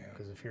reaction.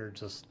 Because if you're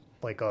just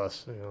like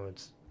us, you know,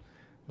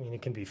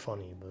 it can be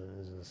funny, but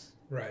it's just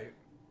Right.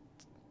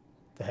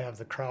 to have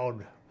the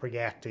crowd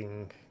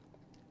reacting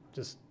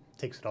just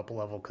takes it up a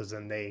level, because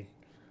then they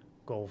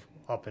go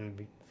up and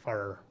be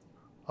far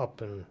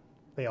up, and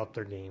they up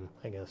their game,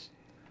 I guess.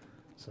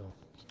 So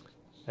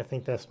I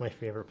think that's my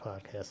favorite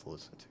podcast to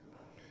listen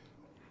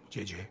to.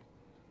 JJ.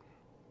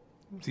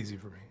 It's easy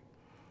for me.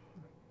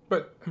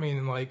 But, I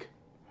mean, like,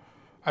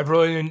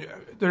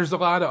 there's a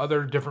lot of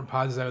other different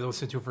pods that I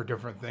listen to for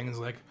different things.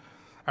 Like,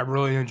 I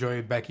really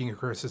enjoy Becky and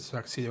Chris's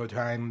Tuxedo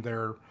Time.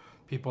 They're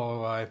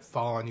people I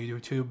follow on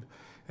YouTube.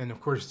 And,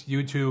 of course,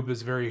 YouTube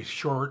is very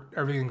short.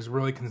 Everything's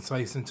really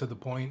concise and to the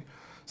point.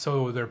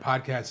 So their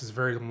podcast is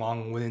very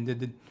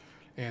long-winded.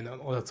 And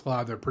that's a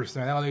lot of their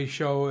personality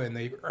show. And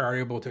they are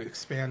able to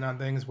expand on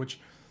things, which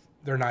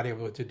they're not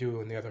able to do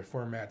in the other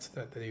formats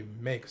that they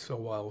make so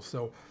well.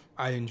 So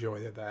I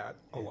enjoy that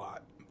a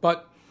lot.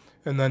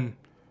 And then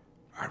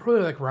I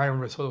really like Ryan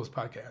Russillo's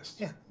podcast.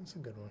 Yeah, that's a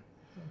good one.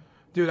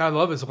 Dude, I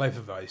love his life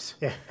advice.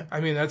 Yeah.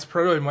 I mean, that's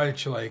pretty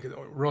much like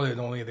really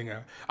the only thing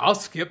I'll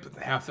skip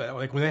half that.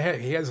 Like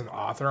when he has an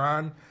author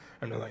on,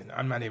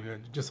 I'm not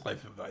even just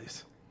life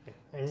advice.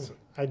 Yeah.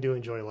 I do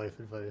enjoy life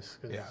advice.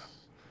 Cause Yeah.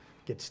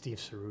 Get Steve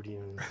Cerruti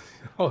and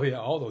Oh yeah,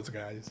 all those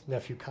guys.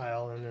 nephew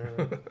Kyle in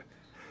there.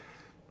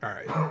 All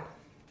right. All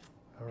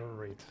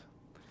right.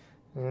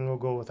 And we'll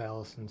go with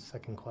Allison's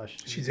second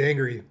question. She's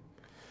angry.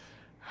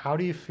 How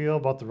do you feel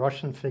about the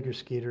Russian figure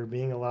skater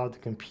being allowed to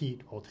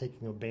compete while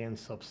taking a banned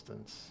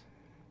substance?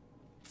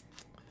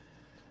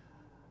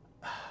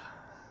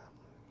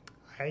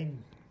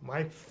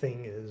 My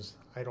thing is,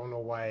 I don't know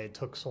why it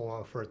took so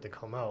long for it to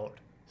come out,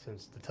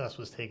 since the test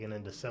was taken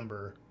in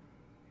December,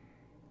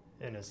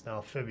 and it's now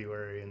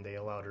February, and they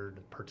allowed her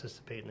to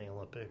participate in the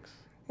Olympics.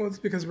 Well, it's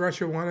because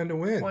Russia wanted to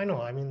win. Well, I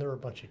know. I mean, there were a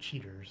bunch of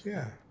cheaters.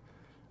 Yeah.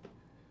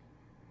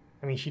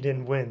 I mean, she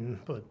didn't win,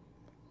 but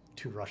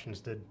 2 Russians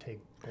did take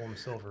gold and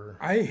silver.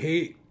 I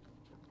hate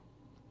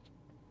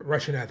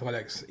Russian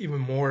athletics even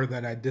more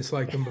than I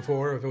disliked them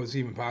before, if it was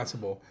even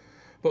possible.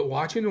 But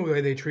watching the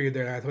way they treated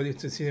their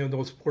athletes, and seeing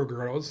those poor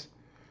girls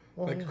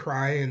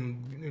cry,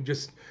 and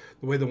just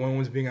the way the one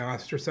was being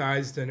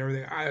ostracized and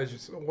everything, I was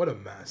just, what a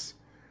mess.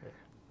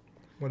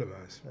 What a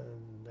mess.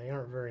 They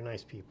aren't very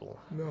nice people.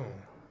 No.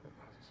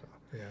 So,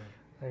 Yeah.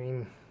 I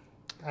mean,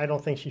 I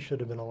don't think she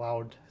should have been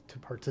allowed to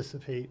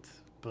participate,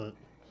 but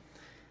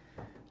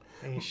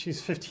I mean,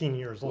 she's 15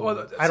 years old.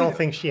 Well, I don't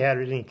think she had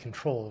any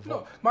control of it.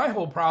 No, my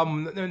whole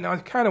problem, and I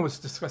kind of was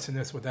discussing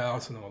this with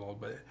Allison a little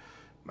bit,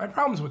 my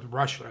problem's with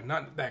Russia,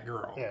 not that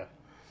girl. Yeah.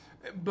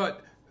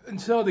 But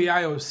until the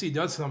IOC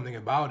does something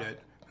about it,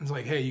 it's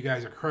like, hey, you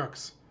guys are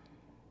crooks.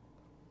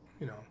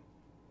 You know.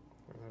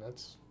 And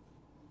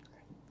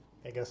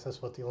I guess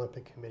that's what the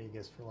Olympic Committee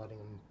gets for letting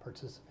them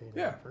participate in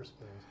Yeah. the first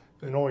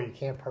place. No, you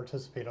can't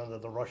participate under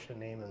the Russian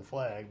name and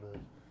flag,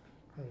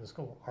 but just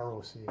go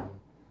ROC and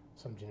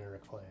some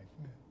generic flag.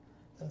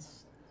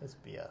 That's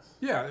BS.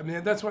 Yeah, I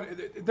mean, that's what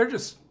they're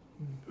just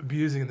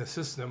abusing the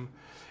system.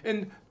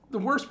 And the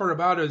worst part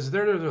about it is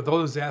there are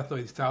those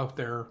athletes out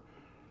there,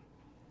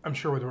 I'm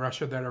sure with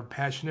Russia, that are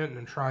passionate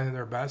and trying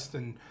their best,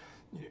 and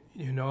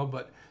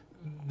but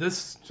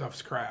this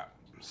stuff's crap.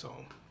 So.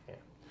 Yeah.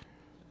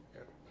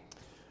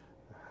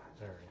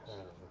 All right. I don't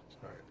know.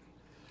 All right.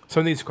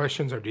 Some of these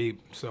questions are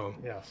deep, so.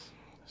 Yes.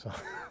 So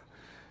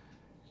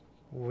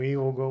we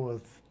will go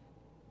with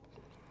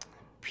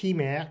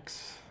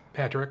PMax.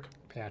 Patrick,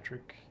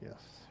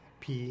 Yes.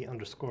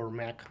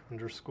 P_Mac_.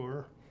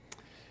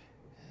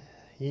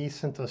 He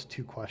sent us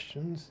 2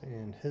 questions,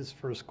 and his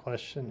first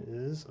question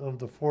is, of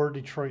the 4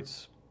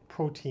 Detroit's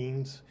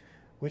proteins,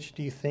 which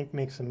do you think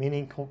makes a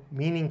meaningful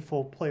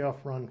playoff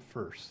run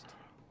first?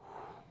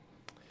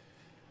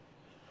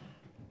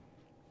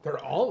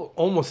 they're all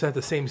almost at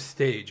the same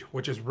stage,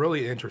 which is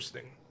really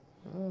interesting.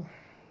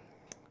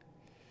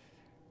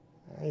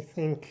 I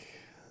think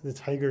the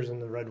Tigers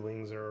and the Red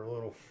Wings are a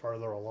little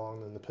farther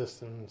along than the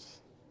Pistons.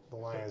 The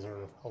Lions are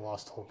a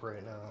lost hope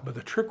right now. But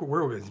the trick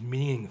word is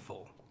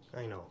meaningful.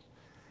 I know.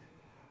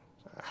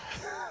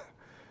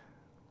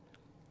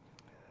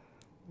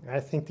 I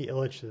think the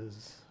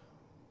Ilitches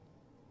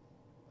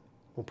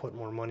will put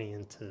more money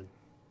into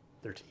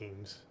their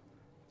teams.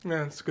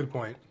 Yeah, that's a good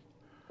point.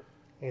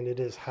 And it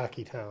is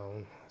Hockey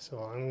Town, so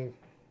I'm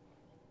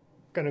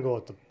going to go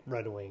with the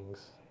Red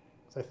Wings.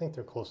 'Cause I think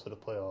they're close to the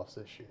playoffs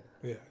this year.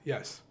 Yeah,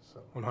 yes, So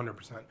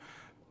 100%.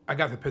 I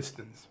got the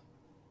Pistons.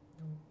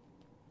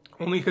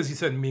 Only because he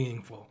said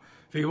meaningful.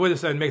 If he would have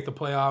said make the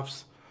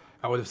playoffs,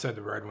 I would have said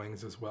the Red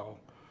Wings as well.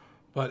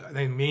 But I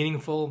think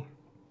meaningful,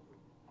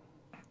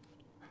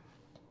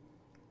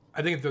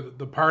 I think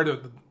the part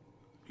of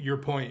your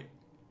point,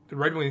 the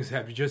Red Wings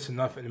have just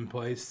enough in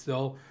place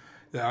still.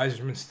 The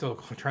Eiserman's still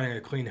trying to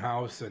get a clean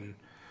house, and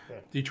Yeah.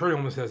 Detroit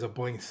almost has a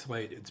blank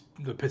slate. It's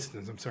the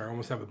Pistons, I'm sorry,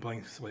 almost have a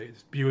blank slate.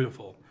 It's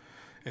beautiful.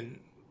 And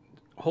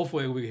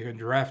hopefully we can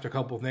draft a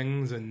couple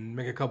things and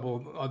make a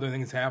couple other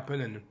things happen,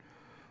 and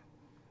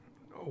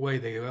away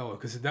they go.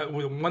 Because that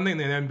one thing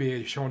that the NBA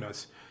has shown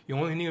us, you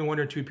only need one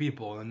or two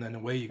people, and then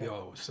away you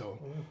go. So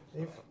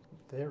they've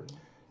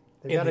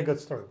In got a the- good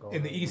start going.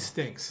 and the East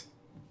stinks.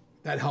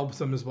 That helps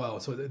them as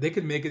well. So they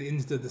could make it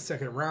into the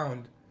second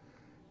round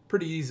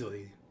pretty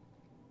easily.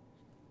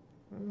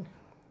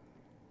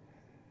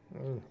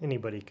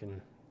 Anybody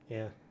can,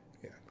 yeah.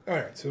 Yeah. All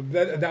right. So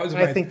that was.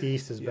 I think the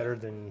East is yeah. better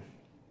than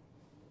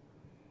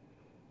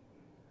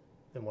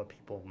what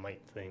people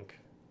might think.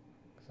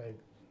 'Cause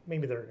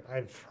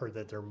I've heard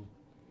that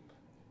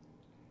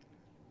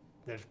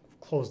they've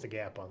closed the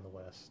gap on the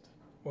West.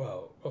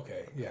 Well,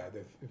 okay, yeah,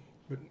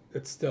 but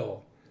it's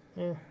still.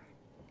 Yeah.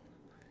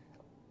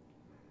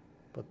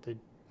 But they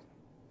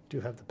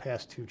do have the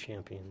past two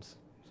champions.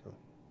 So,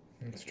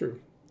 It's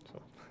true.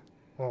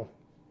 well,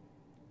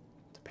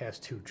 the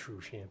past two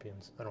true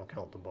champions. I don't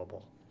count the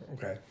bubble.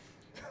 Okay.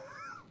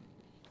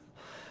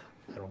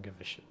 I don't give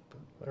a shit.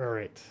 But, all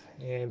right.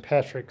 And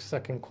Patrick's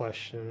second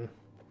question.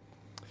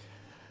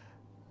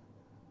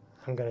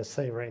 I'm going to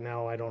say right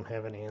now I don't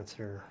have an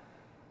answer.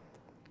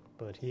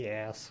 But he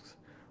asks,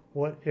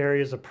 what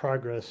areas of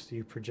progress do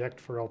you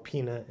project for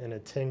Alpina in a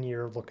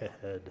 10-year look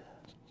ahead?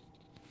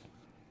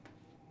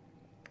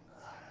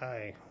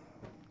 I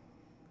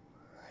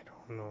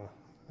don't know.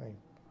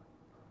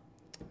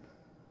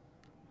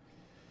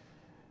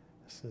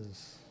 This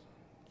is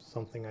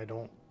something I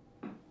don't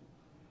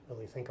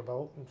really think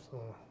about,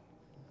 so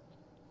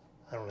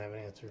I don't have an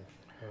answer.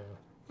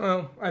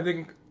 Well, I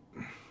think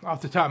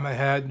off the top of my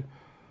head,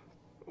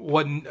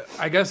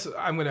 I guess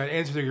I'm going to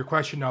answer your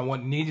question on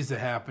what needs to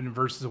happen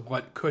versus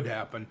what could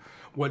happen.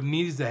 What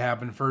needs to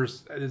happen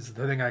first is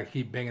the thing I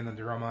keep banging the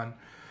drum on.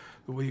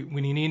 We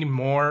need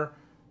more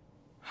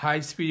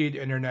high-speed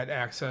internet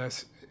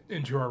access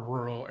into our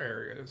rural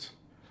areas,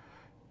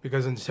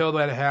 because until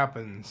that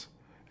happens,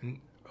 and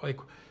like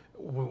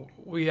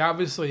we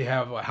obviously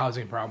have a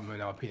housing problem in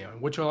Alpena,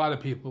 which a lot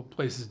of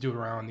places do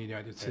around the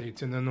United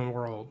States and in the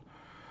world,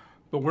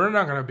 but we're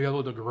not going to be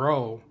able to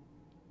grow.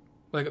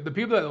 Like the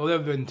people that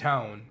live in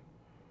town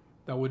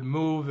that would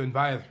move and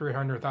buy a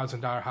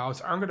 $300,000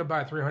 house aren't going to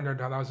buy a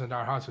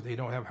 $300,000 house if they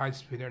don't have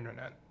high-speed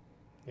internet.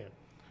 Yeah.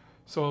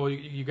 So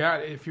you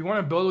got, if you want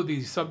to build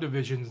these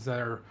subdivisions that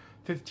are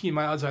 15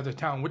 miles out of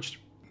town, which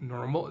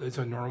it's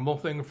a normal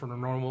thing for the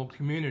normal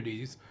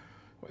communities,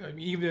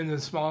 even in the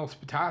smallest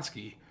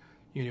Petoskey,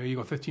 you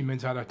go 15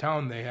 minutes out of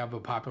town, they have a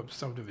pop-up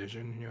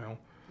subdivision, Yeah.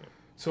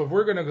 So if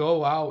we're going to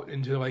go out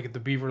into like the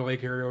Beaver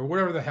Lake area or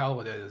whatever the hell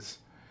it is,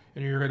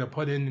 and you're going to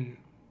put in,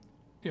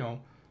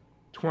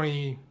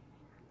 20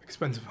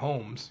 expensive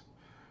homes,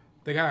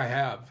 they got to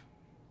have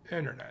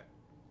internet.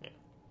 Yeah.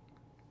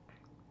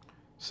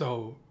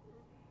 So,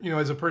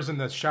 as a person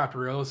that's shopped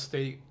real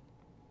estate,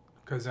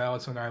 because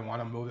Alice and I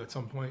want to move at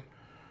some point,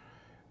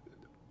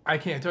 I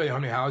can't tell you how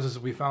many houses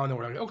we found that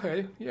we're like,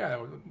 okay,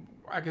 yeah,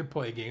 I could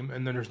play a game,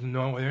 and then there's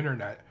no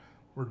internet.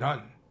 We're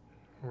done.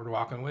 We're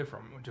walking away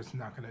from it. We're just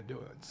not going to do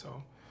it.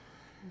 So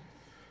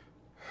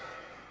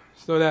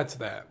that's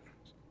that.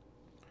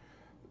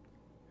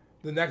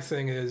 The next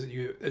thing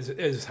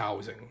is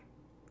housing,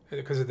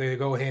 because they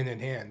go hand in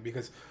hand.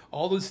 Because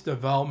all this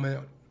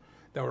development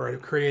that we're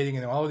creating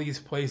and all these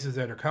places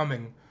that are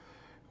coming,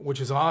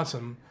 which is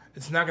awesome,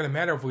 it's not going to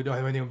matter if we don't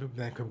have anyone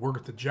that could work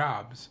at the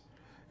jobs.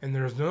 And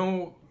there's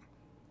no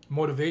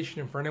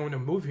motivation for anyone to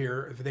move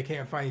here if they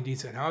can't find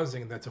decent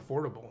housing that's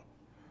affordable.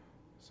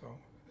 So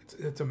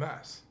it's a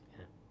mess.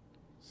 Yeah.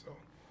 So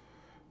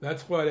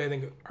that's what I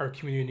think our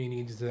community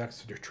needs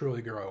next to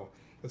truly grow.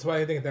 That's why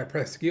I think that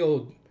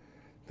Presqu'île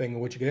thing,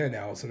 which again,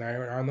 Alice and I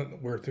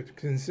we're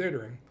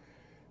considering,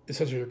 is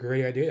such a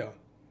great idea.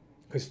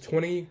 Because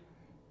 20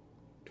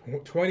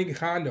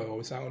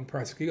 condos out in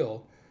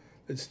Presqu'île,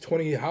 it's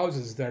 20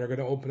 houses that are going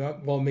to open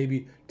up. Well,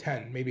 maybe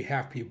 10, maybe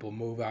half people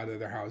move out of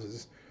their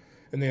houses.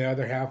 And the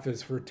other half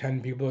is for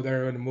 10 people that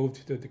are going to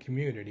move to the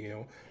community,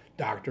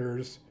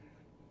 doctors,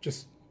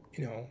 just,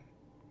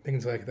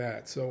 things like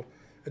that. So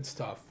it's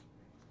tough.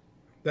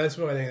 That's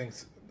what I think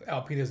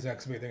Alpena's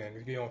next big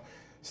thing.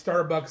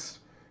 Starbucks,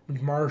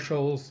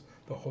 Marshalls,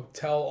 the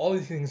hotel, all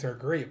these things are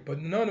great, but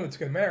none of it's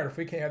going to matter if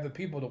we can't have the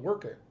people to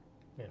work it.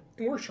 Yeah.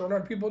 And we're short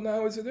on people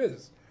now as it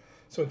is.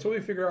 So until we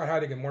figure out how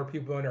to get more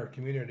people in our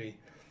community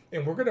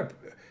And we're gonna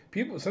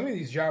people. Some of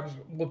these jobs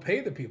will pay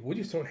the people. We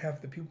just don't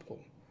have the people.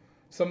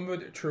 Some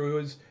of it true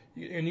is,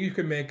 and you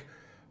can make.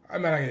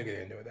 I'm not gonna get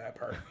into that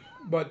part,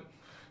 but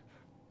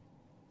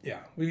yeah,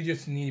 we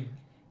just need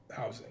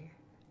housing.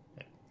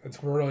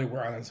 That's really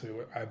where, honestly,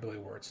 I believe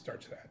where it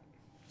starts at.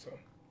 So,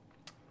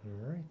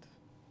 All right.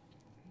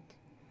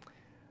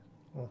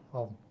 Well,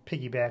 I'll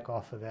piggyback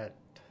off of that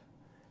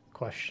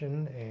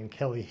question, and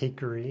Kelly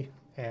Hickory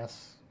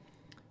asks,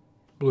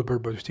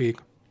 Bluebird Boutique.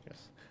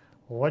 yes,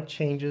 what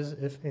changes,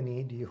 if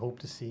any, do you hope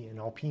to see in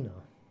Alpena?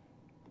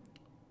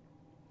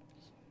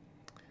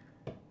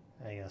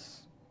 I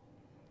guess.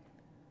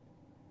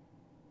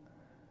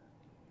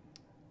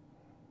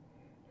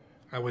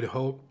 I would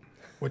hope.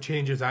 What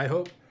changes? I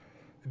hope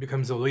it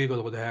becomes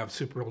illegal to have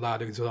super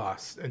loud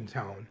exhaust in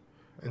town,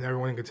 and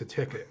everyone gets a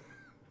ticket.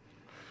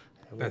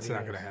 That would That's be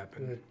not going to nice.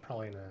 happen.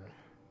 Probably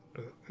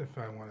not. If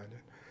I wanted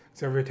it.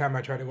 So every time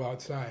I try to go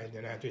outside,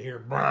 then I have to hear.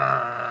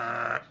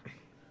 Brrr.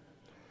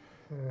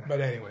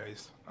 But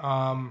anyways,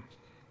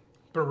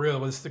 but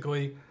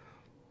realistically,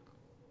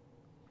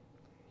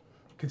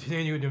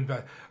 continue to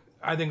invest.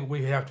 I think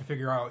we have to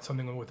figure out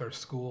something with our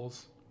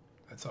schools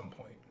at some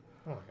point.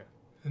 Okay.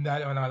 And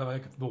I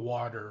like the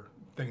water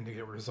thing to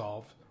get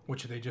resolved,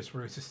 which they just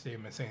released a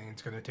statement saying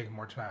it's going to take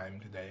more time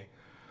today.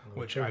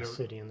 Which I the don't.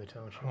 city and the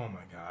township. Oh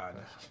my God,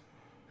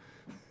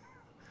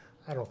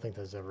 I don't think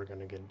that's ever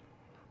going to get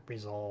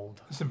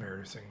resolved. it's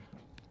embarrassing.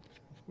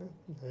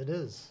 It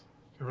is.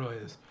 It really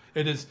is.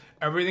 It is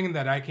everything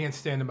that I can't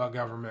stand about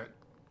government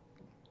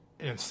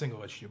in a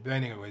single issue. But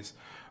anyways,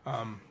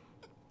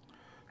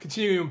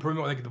 continuing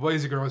improvement, like the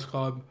Boys and Girls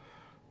Club,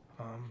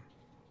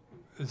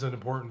 is an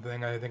important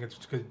thing. I think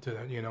it's good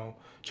to,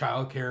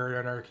 child care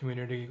in our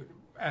community,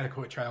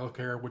 adequate child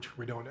care, which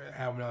we don't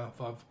have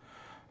enough of.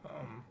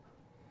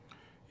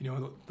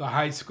 The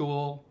high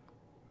school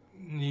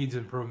needs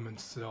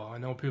improvements still. I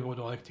know people would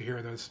like to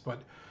hear this,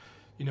 but,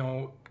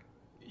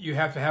 you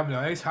have to have a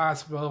nice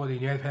hospital and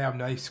you have to have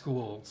nice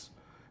schools.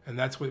 And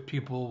that's what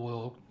people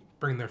will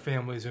bring their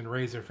families and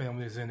raise their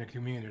families in a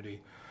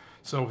community.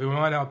 So if we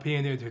want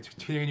Alpena to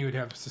continue to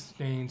have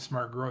sustained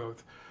smart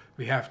growth,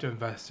 we have to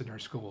invest in our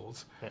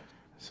schools. Yeah.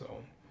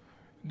 So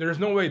there's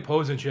no way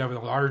Posen should have a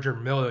larger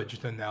millage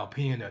than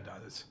Alpena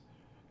does.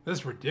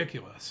 That's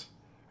ridiculous.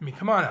 I mean,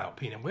 come on,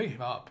 Alpena, wake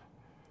up.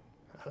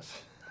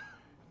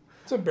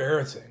 It's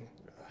embarrassing.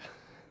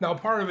 Now,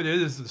 part of it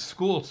is the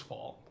school's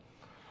fault.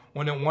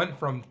 When it went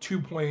from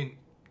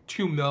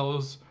 2.2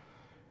 mils,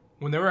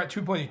 when they were at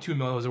 2.2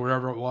 mils or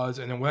whatever it was,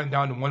 and it went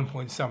down to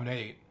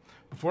 1.78,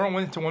 before it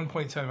went to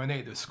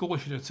 1.78, the school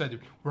should have said,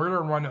 we're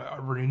going to run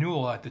a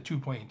renewal at the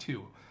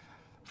 2.2.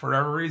 For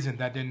whatever reason,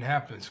 that didn't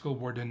happen. The school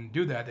board didn't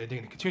do that. They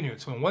didn't continue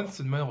it. So once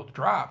the mill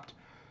dropped,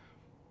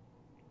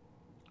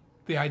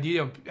 the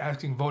idea of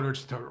asking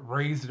voters to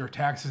raise their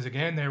taxes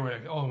again, they were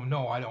like, oh,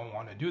 no, I don't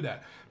want to do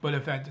that. But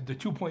if at the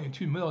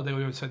 2.2 mil, they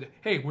would have said,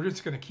 hey, we're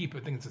just going to keep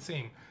things the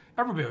same,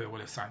 everybody would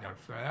have signed up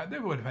for that. They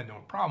would have had no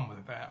problem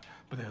with that.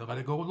 But they let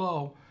it go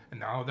low, and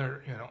now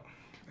they're,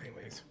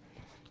 anyways.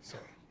 So,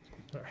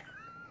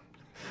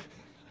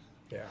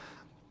 yeah.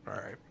 All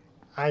right.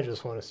 I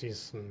just want to see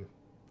some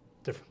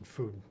different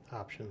food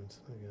options,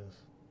 I guess.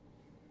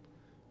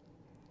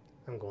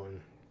 I'm going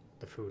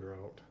the food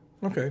route.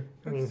 Okay.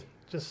 I mean,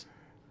 just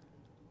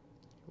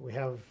we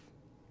have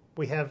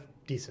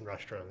decent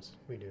restaurants.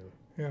 We do.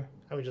 Yeah.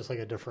 I would just like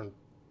a different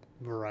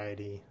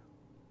variety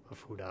of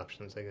food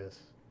options, I guess.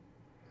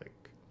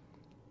 Like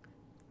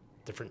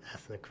different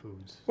ethnic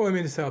foods. Well, I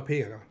mean, it's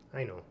Alpena.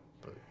 I know,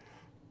 but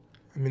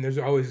I mean, there's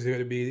always going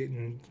to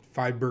be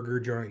 5 burger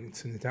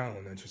joints in the town.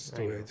 That's just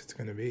the way it's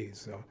going to be.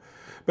 So,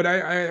 but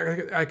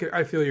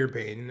I feel your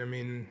pain. I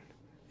mean,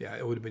 yeah,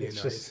 it would have been it's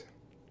nice. just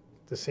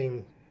the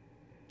same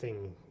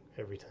thing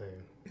every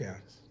time. Yeah.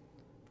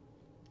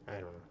 I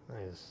don't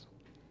know.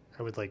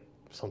 I would like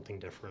something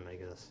different, I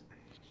guess.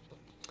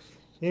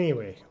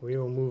 Anyway, we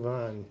will move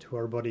on to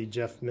our buddy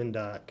Jeff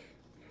Mindock.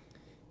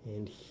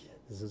 And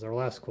this is our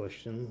last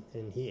question.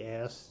 And he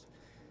asked,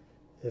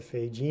 if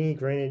a genie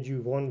granted you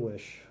one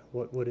wish,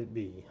 what would it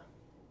be?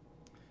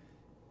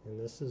 And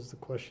this is the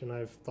question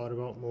I've thought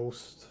about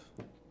most.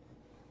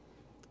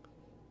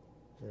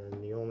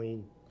 And the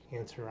only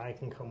answer I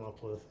can come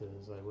up with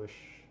is I wish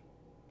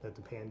that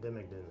the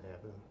pandemic didn't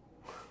happen.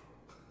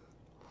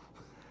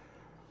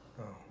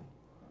 Oh.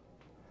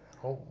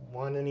 I don't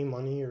want any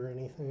money or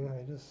anything.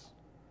 I just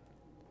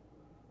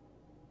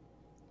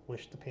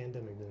wish the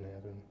pandemic didn't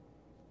happen.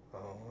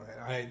 Oh,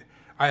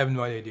 I have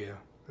no idea.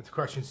 The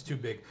question's too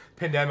big.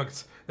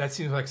 Pandemics, that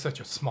seems like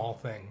such a small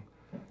thing.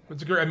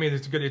 It's great. I mean,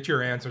 it's good. It's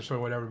your answer, so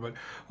whatever. But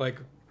like,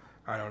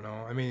 I don't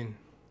know. I mean,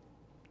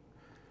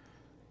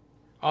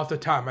 off the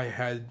top of my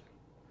head,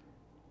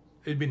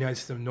 it'd be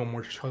nice if no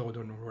more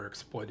children were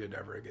exploited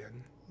ever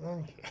again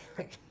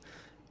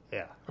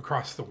Yeah.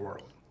 across the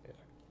world.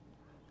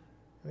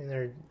 I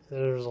mean,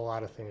 there's a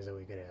lot of things that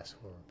we could ask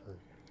for, but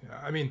Yeah,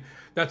 I mean,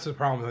 that's the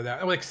problem with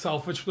that. Like,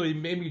 selfishly,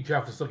 maybe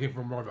Jeff is looking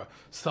for more of a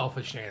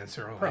selfish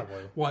answer. Like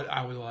Probably. what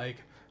I would like.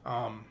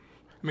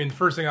 I mean, the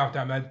first thing off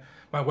time,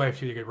 my wife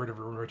to get rid of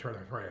her rheumatoid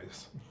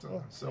arthritis.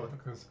 So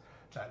because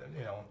that,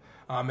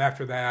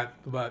 after that,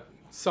 but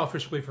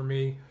selfishly for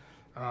me,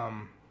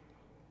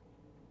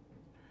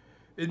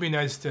 it'd be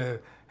nice to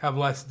have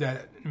less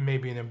debt,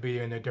 maybe, and be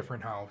in a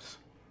different house.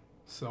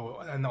 So,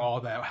 and all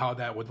that, how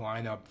that would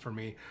line up for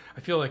me. I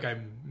feel like I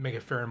make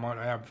a fair amount.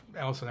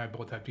 Alice and I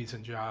both have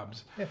decent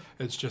jobs. Yeah.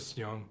 It's just,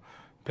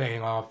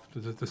 paying off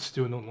the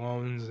student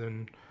loans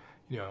and,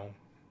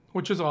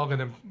 which is all going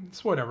to,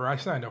 it's whatever. I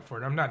signed up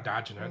for it. I'm not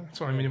dodging it. That's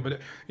what I mean. But,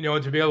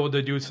 to be able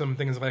to do some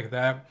things like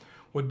that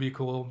would be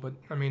cool. But,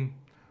 I mean,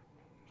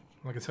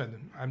 like I said,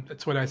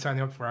 that's what I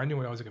signed up for. I knew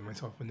what I was getting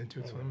myself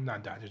into, so I'm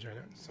not dodging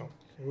it. So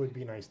it would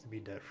be nice to be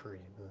debt free.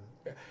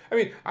 But... I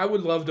mean, I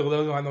would love to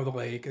live on the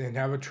lake and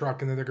have a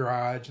truck in the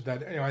garage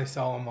that I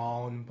sell them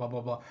all and blah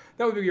blah blah.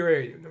 That would be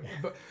great.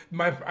 But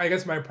I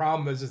guess my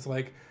problem is it's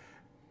like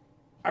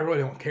I really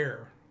don't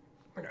care.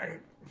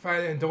 Like if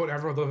I don't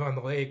ever live on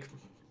the lake,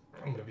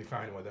 I'm gonna be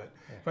fine with it.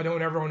 Yeah. If I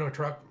don't ever own a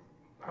truck,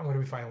 I'm gonna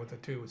be fine with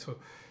it too. So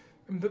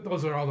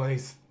those are all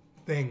nice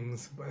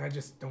things, but I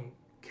just don't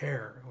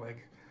care.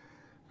 Like.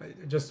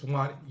 I just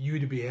want you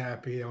to be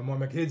happy. I want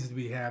my kids to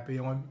be happy.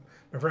 I want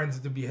my friends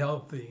to be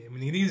healthy. I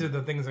mean, these are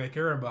the things I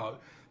care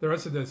about. The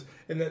rest of this,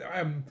 and then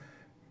I'm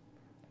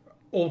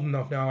old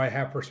enough now. I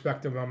have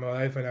perspective on my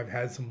life, and I've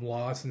had some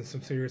loss and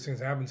some serious things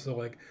happen. So,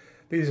 like,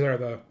 these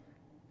are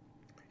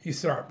you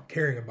start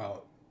caring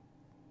about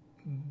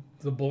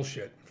the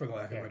bullshit, for the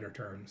lack of a better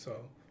term. So,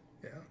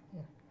 yeah.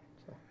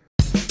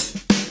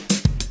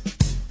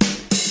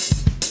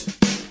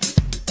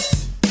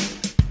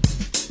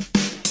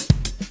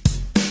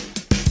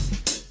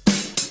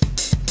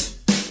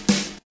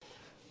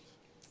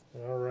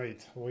 All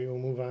right, we will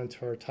move on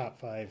to our top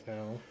 5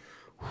 now.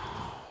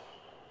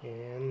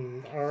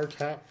 And our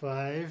top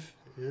 5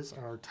 is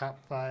our top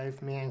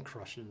 5 man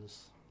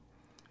crushes.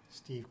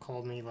 Steve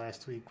called me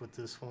last week with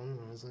this one, and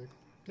I was like,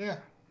 yeah,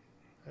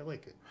 I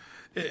like it.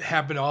 It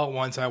happened all at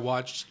once. I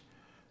watched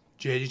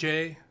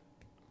JJ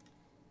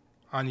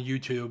on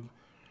YouTube,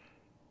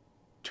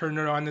 turned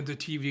it on to the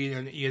TV,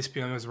 and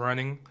ESPN was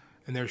running,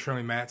 and they were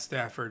showing Matt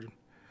Stafford.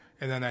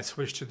 And then I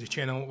switched to the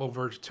channel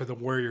over to the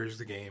Warriors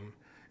game.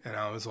 And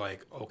I was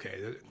like,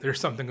 okay, there's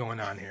something going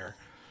on here.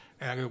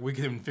 And we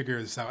can figure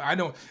this out.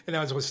 And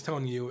I was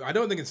telling you, I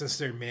don't think it's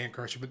necessarily man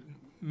crush, but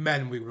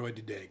men we really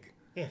dig.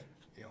 Yeah.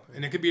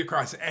 And it could be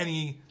across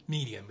any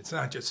medium. It's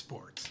not just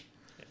sports.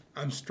 Yeah.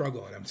 I'm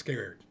struggling. I'm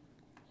scared.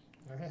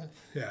 All right.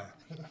 Yeah.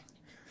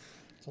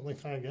 It's only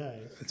 5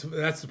 guys.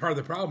 That's the part of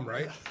the problem,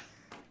 right?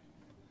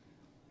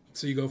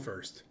 So you go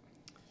first.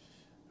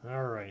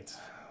 All right.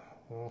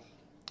 Well,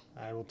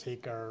 I will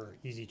take our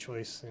easy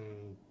choice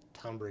in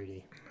Tom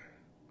Brady.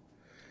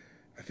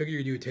 I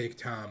figured you would take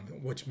Tom,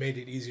 which made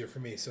it easier for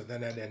me, so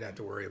then I didn't have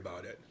to worry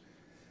about it.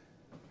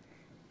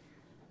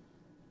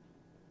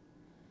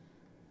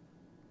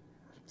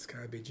 It's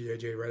got to be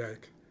J.J.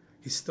 Redick.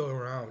 He's still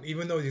around.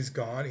 Even though he's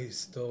gone, he's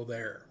still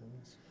there.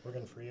 He's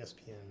working for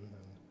ESPN.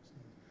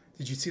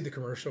 Did you see the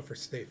commercial for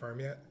State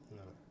Farm yet?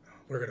 No.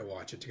 We're going to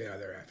watch it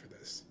together after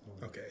this.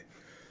 Okay.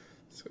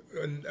 So,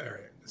 all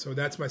right. So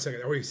that's my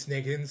second. Are we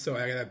sneaking? So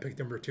I got to pick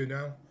number 2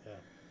 now? Yeah.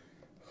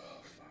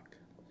 Oh, fuck.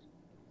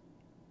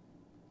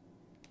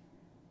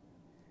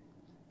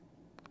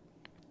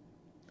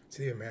 It's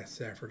either Matt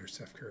Stafford or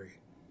Steph Curry.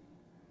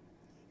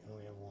 You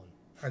only have one.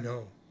 I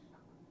know.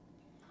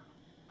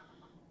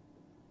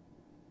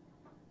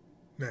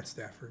 Matt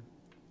Stafford.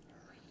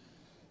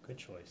 Good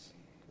choice.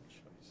 Good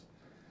choice.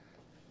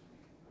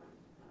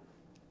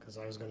 Because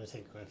I was going to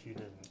take him if you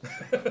didn't.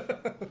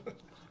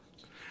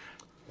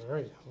 All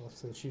right. Well,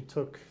 since you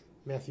took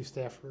Matthew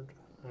Stafford,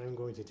 I'm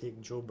going to take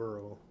Joe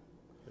Burrow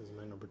as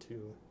my number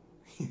 2.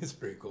 He's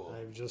pretty cool.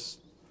 I've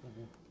just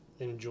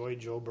enjoyed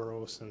Joe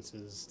Burrow since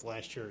his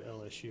last year at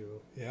LSU.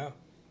 Yeah.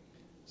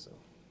 So,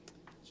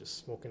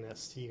 just smoking that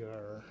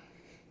cigar.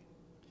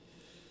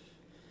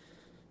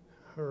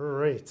 All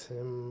right,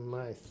 and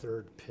my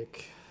third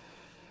pick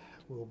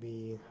will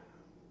be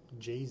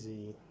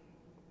Jay-Z.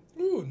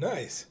 Ooh,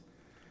 nice.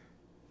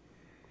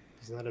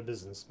 He's not a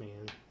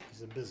businessman.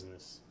 He's a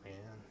businessman.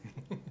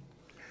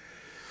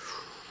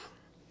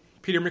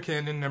 Peter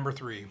McKinnon, number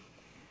 3.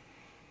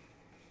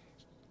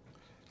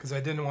 Because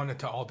I didn't want it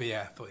to all be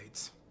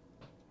athletes.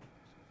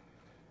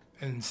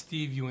 And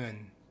Steve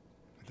Ewan.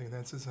 I think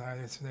that's his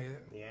name.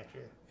 The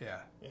actor? Yeah.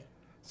 Yeah.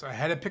 So I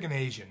had to pick an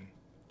Asian.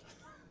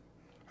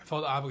 I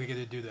felt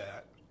obligated to do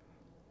that.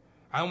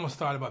 I almost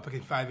thought about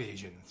picking 5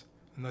 Asians.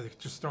 And like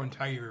just throwing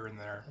Tiger in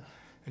there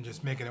and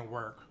just making it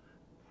work.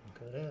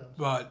 Could have.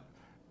 But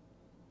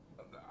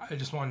I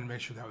just wanted to make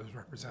sure that was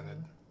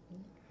represented.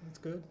 That's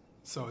good.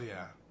 So,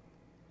 yeah.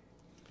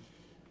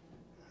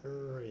 All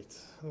right.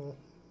 Well,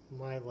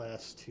 my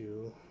last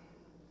 2.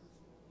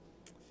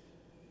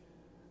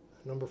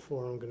 Number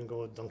 4, I'm going to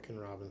go with Duncan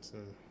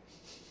Robinson.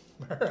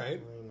 All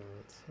right.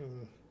 Why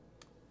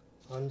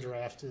not?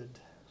 Undrafted.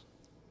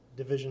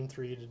 Division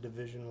 3 to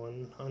Division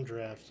 1.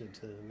 Undrafted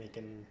to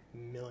making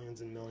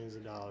millions and millions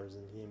of dollars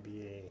in the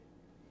NBA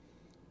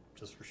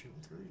just for shooting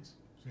threes.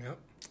 Yep.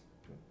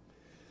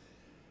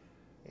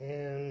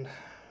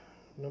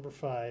 number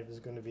 5 is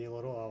going to be a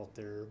little out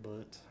there,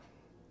 but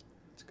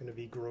it's going to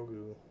be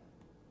Grogu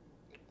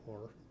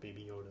or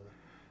Baby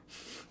Yoda.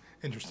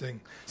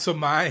 Interesting. So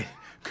my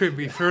could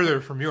be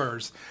further from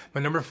yours.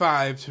 My number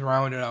 5 to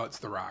round it out, it's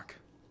The Rock.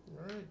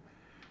 All right.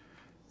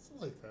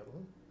 I like that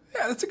one.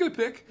 Yeah, that's a good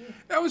pick.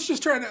 I was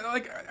just trying to,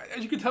 like,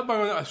 as you can tell by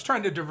what I was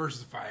trying to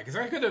diversify, because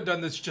I could have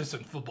done this just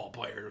in football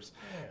players,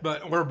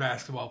 but we're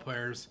basketball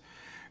players,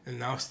 and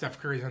now Steph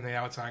Curry's on the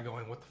outside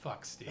going, "What the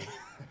fuck, Steve?"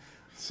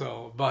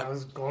 So, but I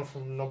was going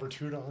from number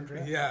 2 to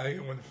undrafted. yeah, I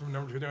went from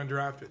number 2 to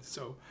undrafted.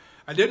 So,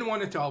 I didn't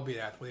want it to all be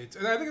athletes,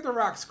 and I think The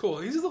Rock's cool.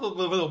 He's a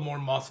little more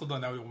muscle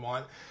than I would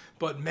want,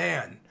 but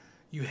man,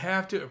 you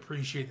have to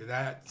appreciate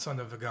that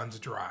son of a gun's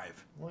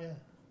drive. Oh yeah.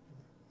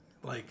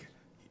 Like,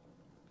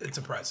 it's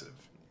impressive.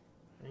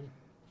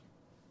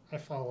 I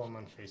follow him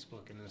on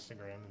Facebook and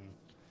Instagram, and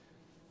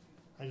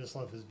I just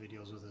love his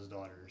videos with his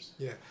daughters.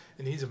 Yeah,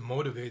 and he's a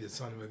motivated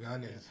son of a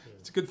gun. And Yes, he is.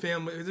 it's a good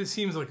family. It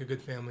seems like a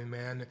good family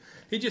man.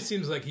 He just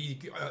seems like he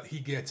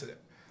gets it.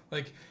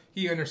 Like,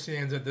 he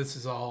understands that this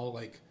is all,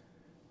 like,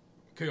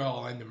 could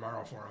all end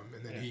tomorrow for him,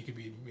 and then he could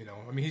be, you know,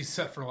 I mean, he's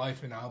set for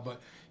life now,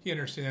 but he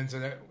understands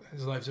that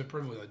his life's a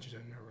privilege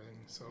and everything.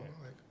 So,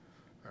 like,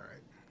 all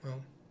right,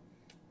 well,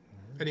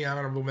 any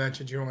honorable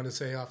mentions you want to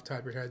say off the top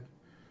of your head?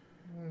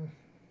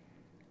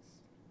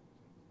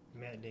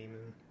 Matt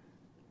Damon,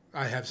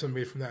 I have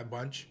somebody from that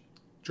bunch,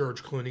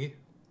 George Clooney.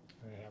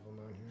 I have him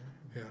on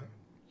here. Yeah,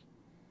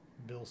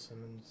 Bill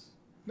Simmons,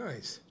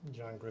 nice.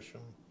 John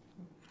Grisham.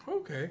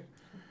 Okay.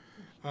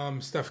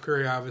 Steph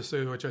Curry,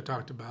 obviously, which I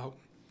talked about.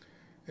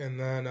 And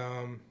then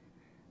there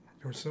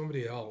was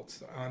somebody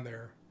else on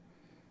there.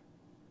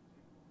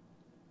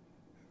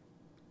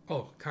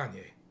 Oh,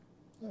 Kanye.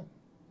 Oh.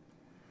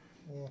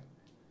 Yeah.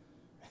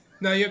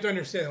 Now, you have to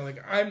understand, like,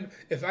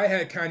 if I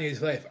had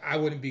Kanye's life, I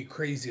wouldn't be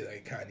crazy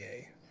like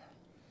Kanye.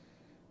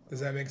 Does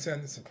that make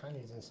sense?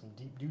 Kanye's in some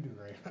deep doo-doo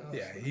right now.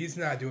 Yeah, he's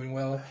not doing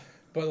well.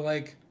 But,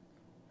 like,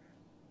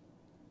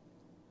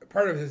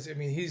 part of his, I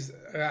mean, he's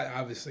got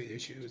obviously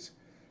issues,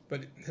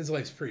 but his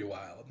life's pretty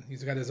wild.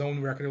 He's got his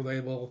own record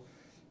label.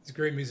 He's a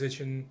great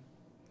musician.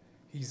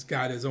 He's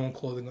got his own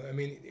clothing. I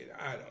mean,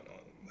 I don't know.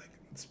 Like,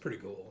 it's pretty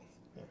cool.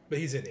 Yeah. But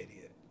he's an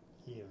idiot.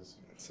 He is.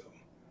 So,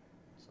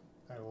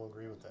 I will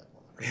agree with that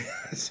one.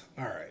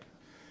 all right.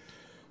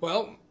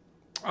 Well,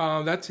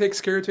 that takes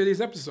care of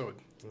today's episode.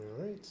 All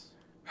right.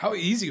 How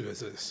easy was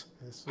this?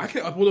 This I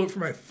can upload it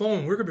from my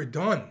phone. We're going to be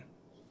done.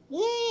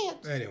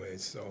 What?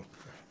 Anyways, so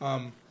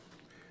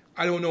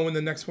I don't know when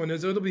the next one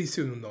is. It'll be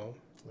soon, though.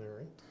 All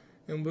right.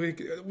 And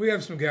we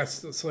have some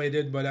guests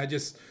slated, but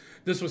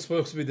this was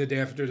supposed to be the day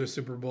after the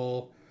Super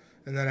Bowl,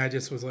 and then I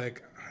just was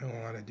like, I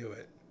don't want to do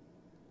it.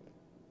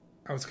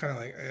 I was kind of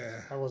like, eh.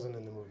 I wasn't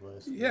in the mood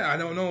last. Yeah, I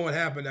don't know what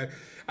happened.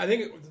 I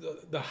think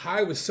the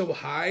high was so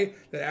high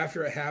that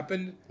after it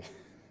happened,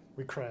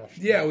 We crashed.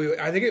 yeah,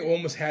 I think it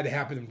almost had to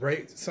happen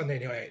right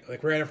Sunday night.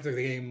 Like, right after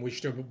the game, we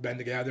should have been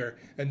together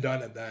and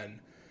done it then.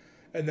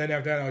 And then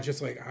after that, I was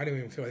just like, I don't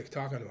even feel like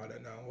talking about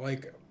it now.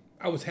 Like,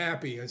 I was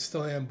happy, I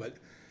still am, but...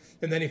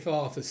 And then he fell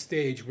off the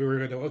stage. We were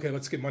going to, okay,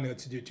 let's get money,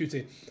 let's do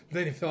Tuesday. But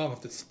then he fell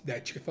off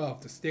that chick fell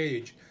off the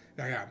stage,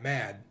 and I got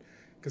mad.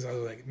 Because I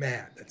was like,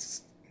 man,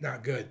 that's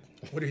not good.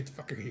 What the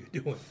fuck are you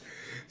doing?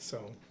 So,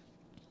 all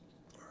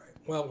right.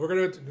 Well, we're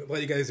going to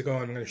let you guys go,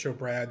 and I'm going to show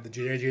Brad the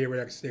JJ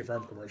Rex State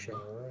Farm commercial.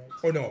 All right.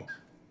 Oh, no.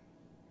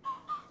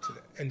 It's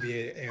an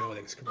NBA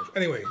Analytics commercial.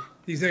 Anyway,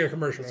 he's in a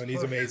commercial, and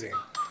he's amazing.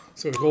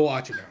 So go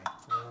watch it now.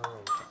 All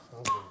right.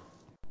 Sounds good.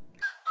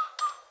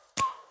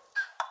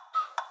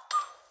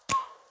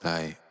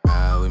 Like,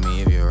 ride with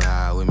me if you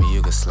ride with me,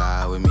 you can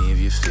slide with me if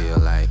you feel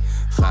like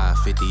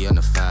 550 on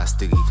the 5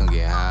 sticky, come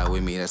get high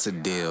with me, that's a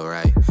deal,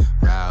 right?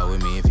 Ride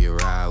with me if you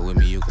ride with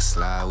me, you can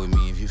slide with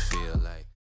me if you feel like.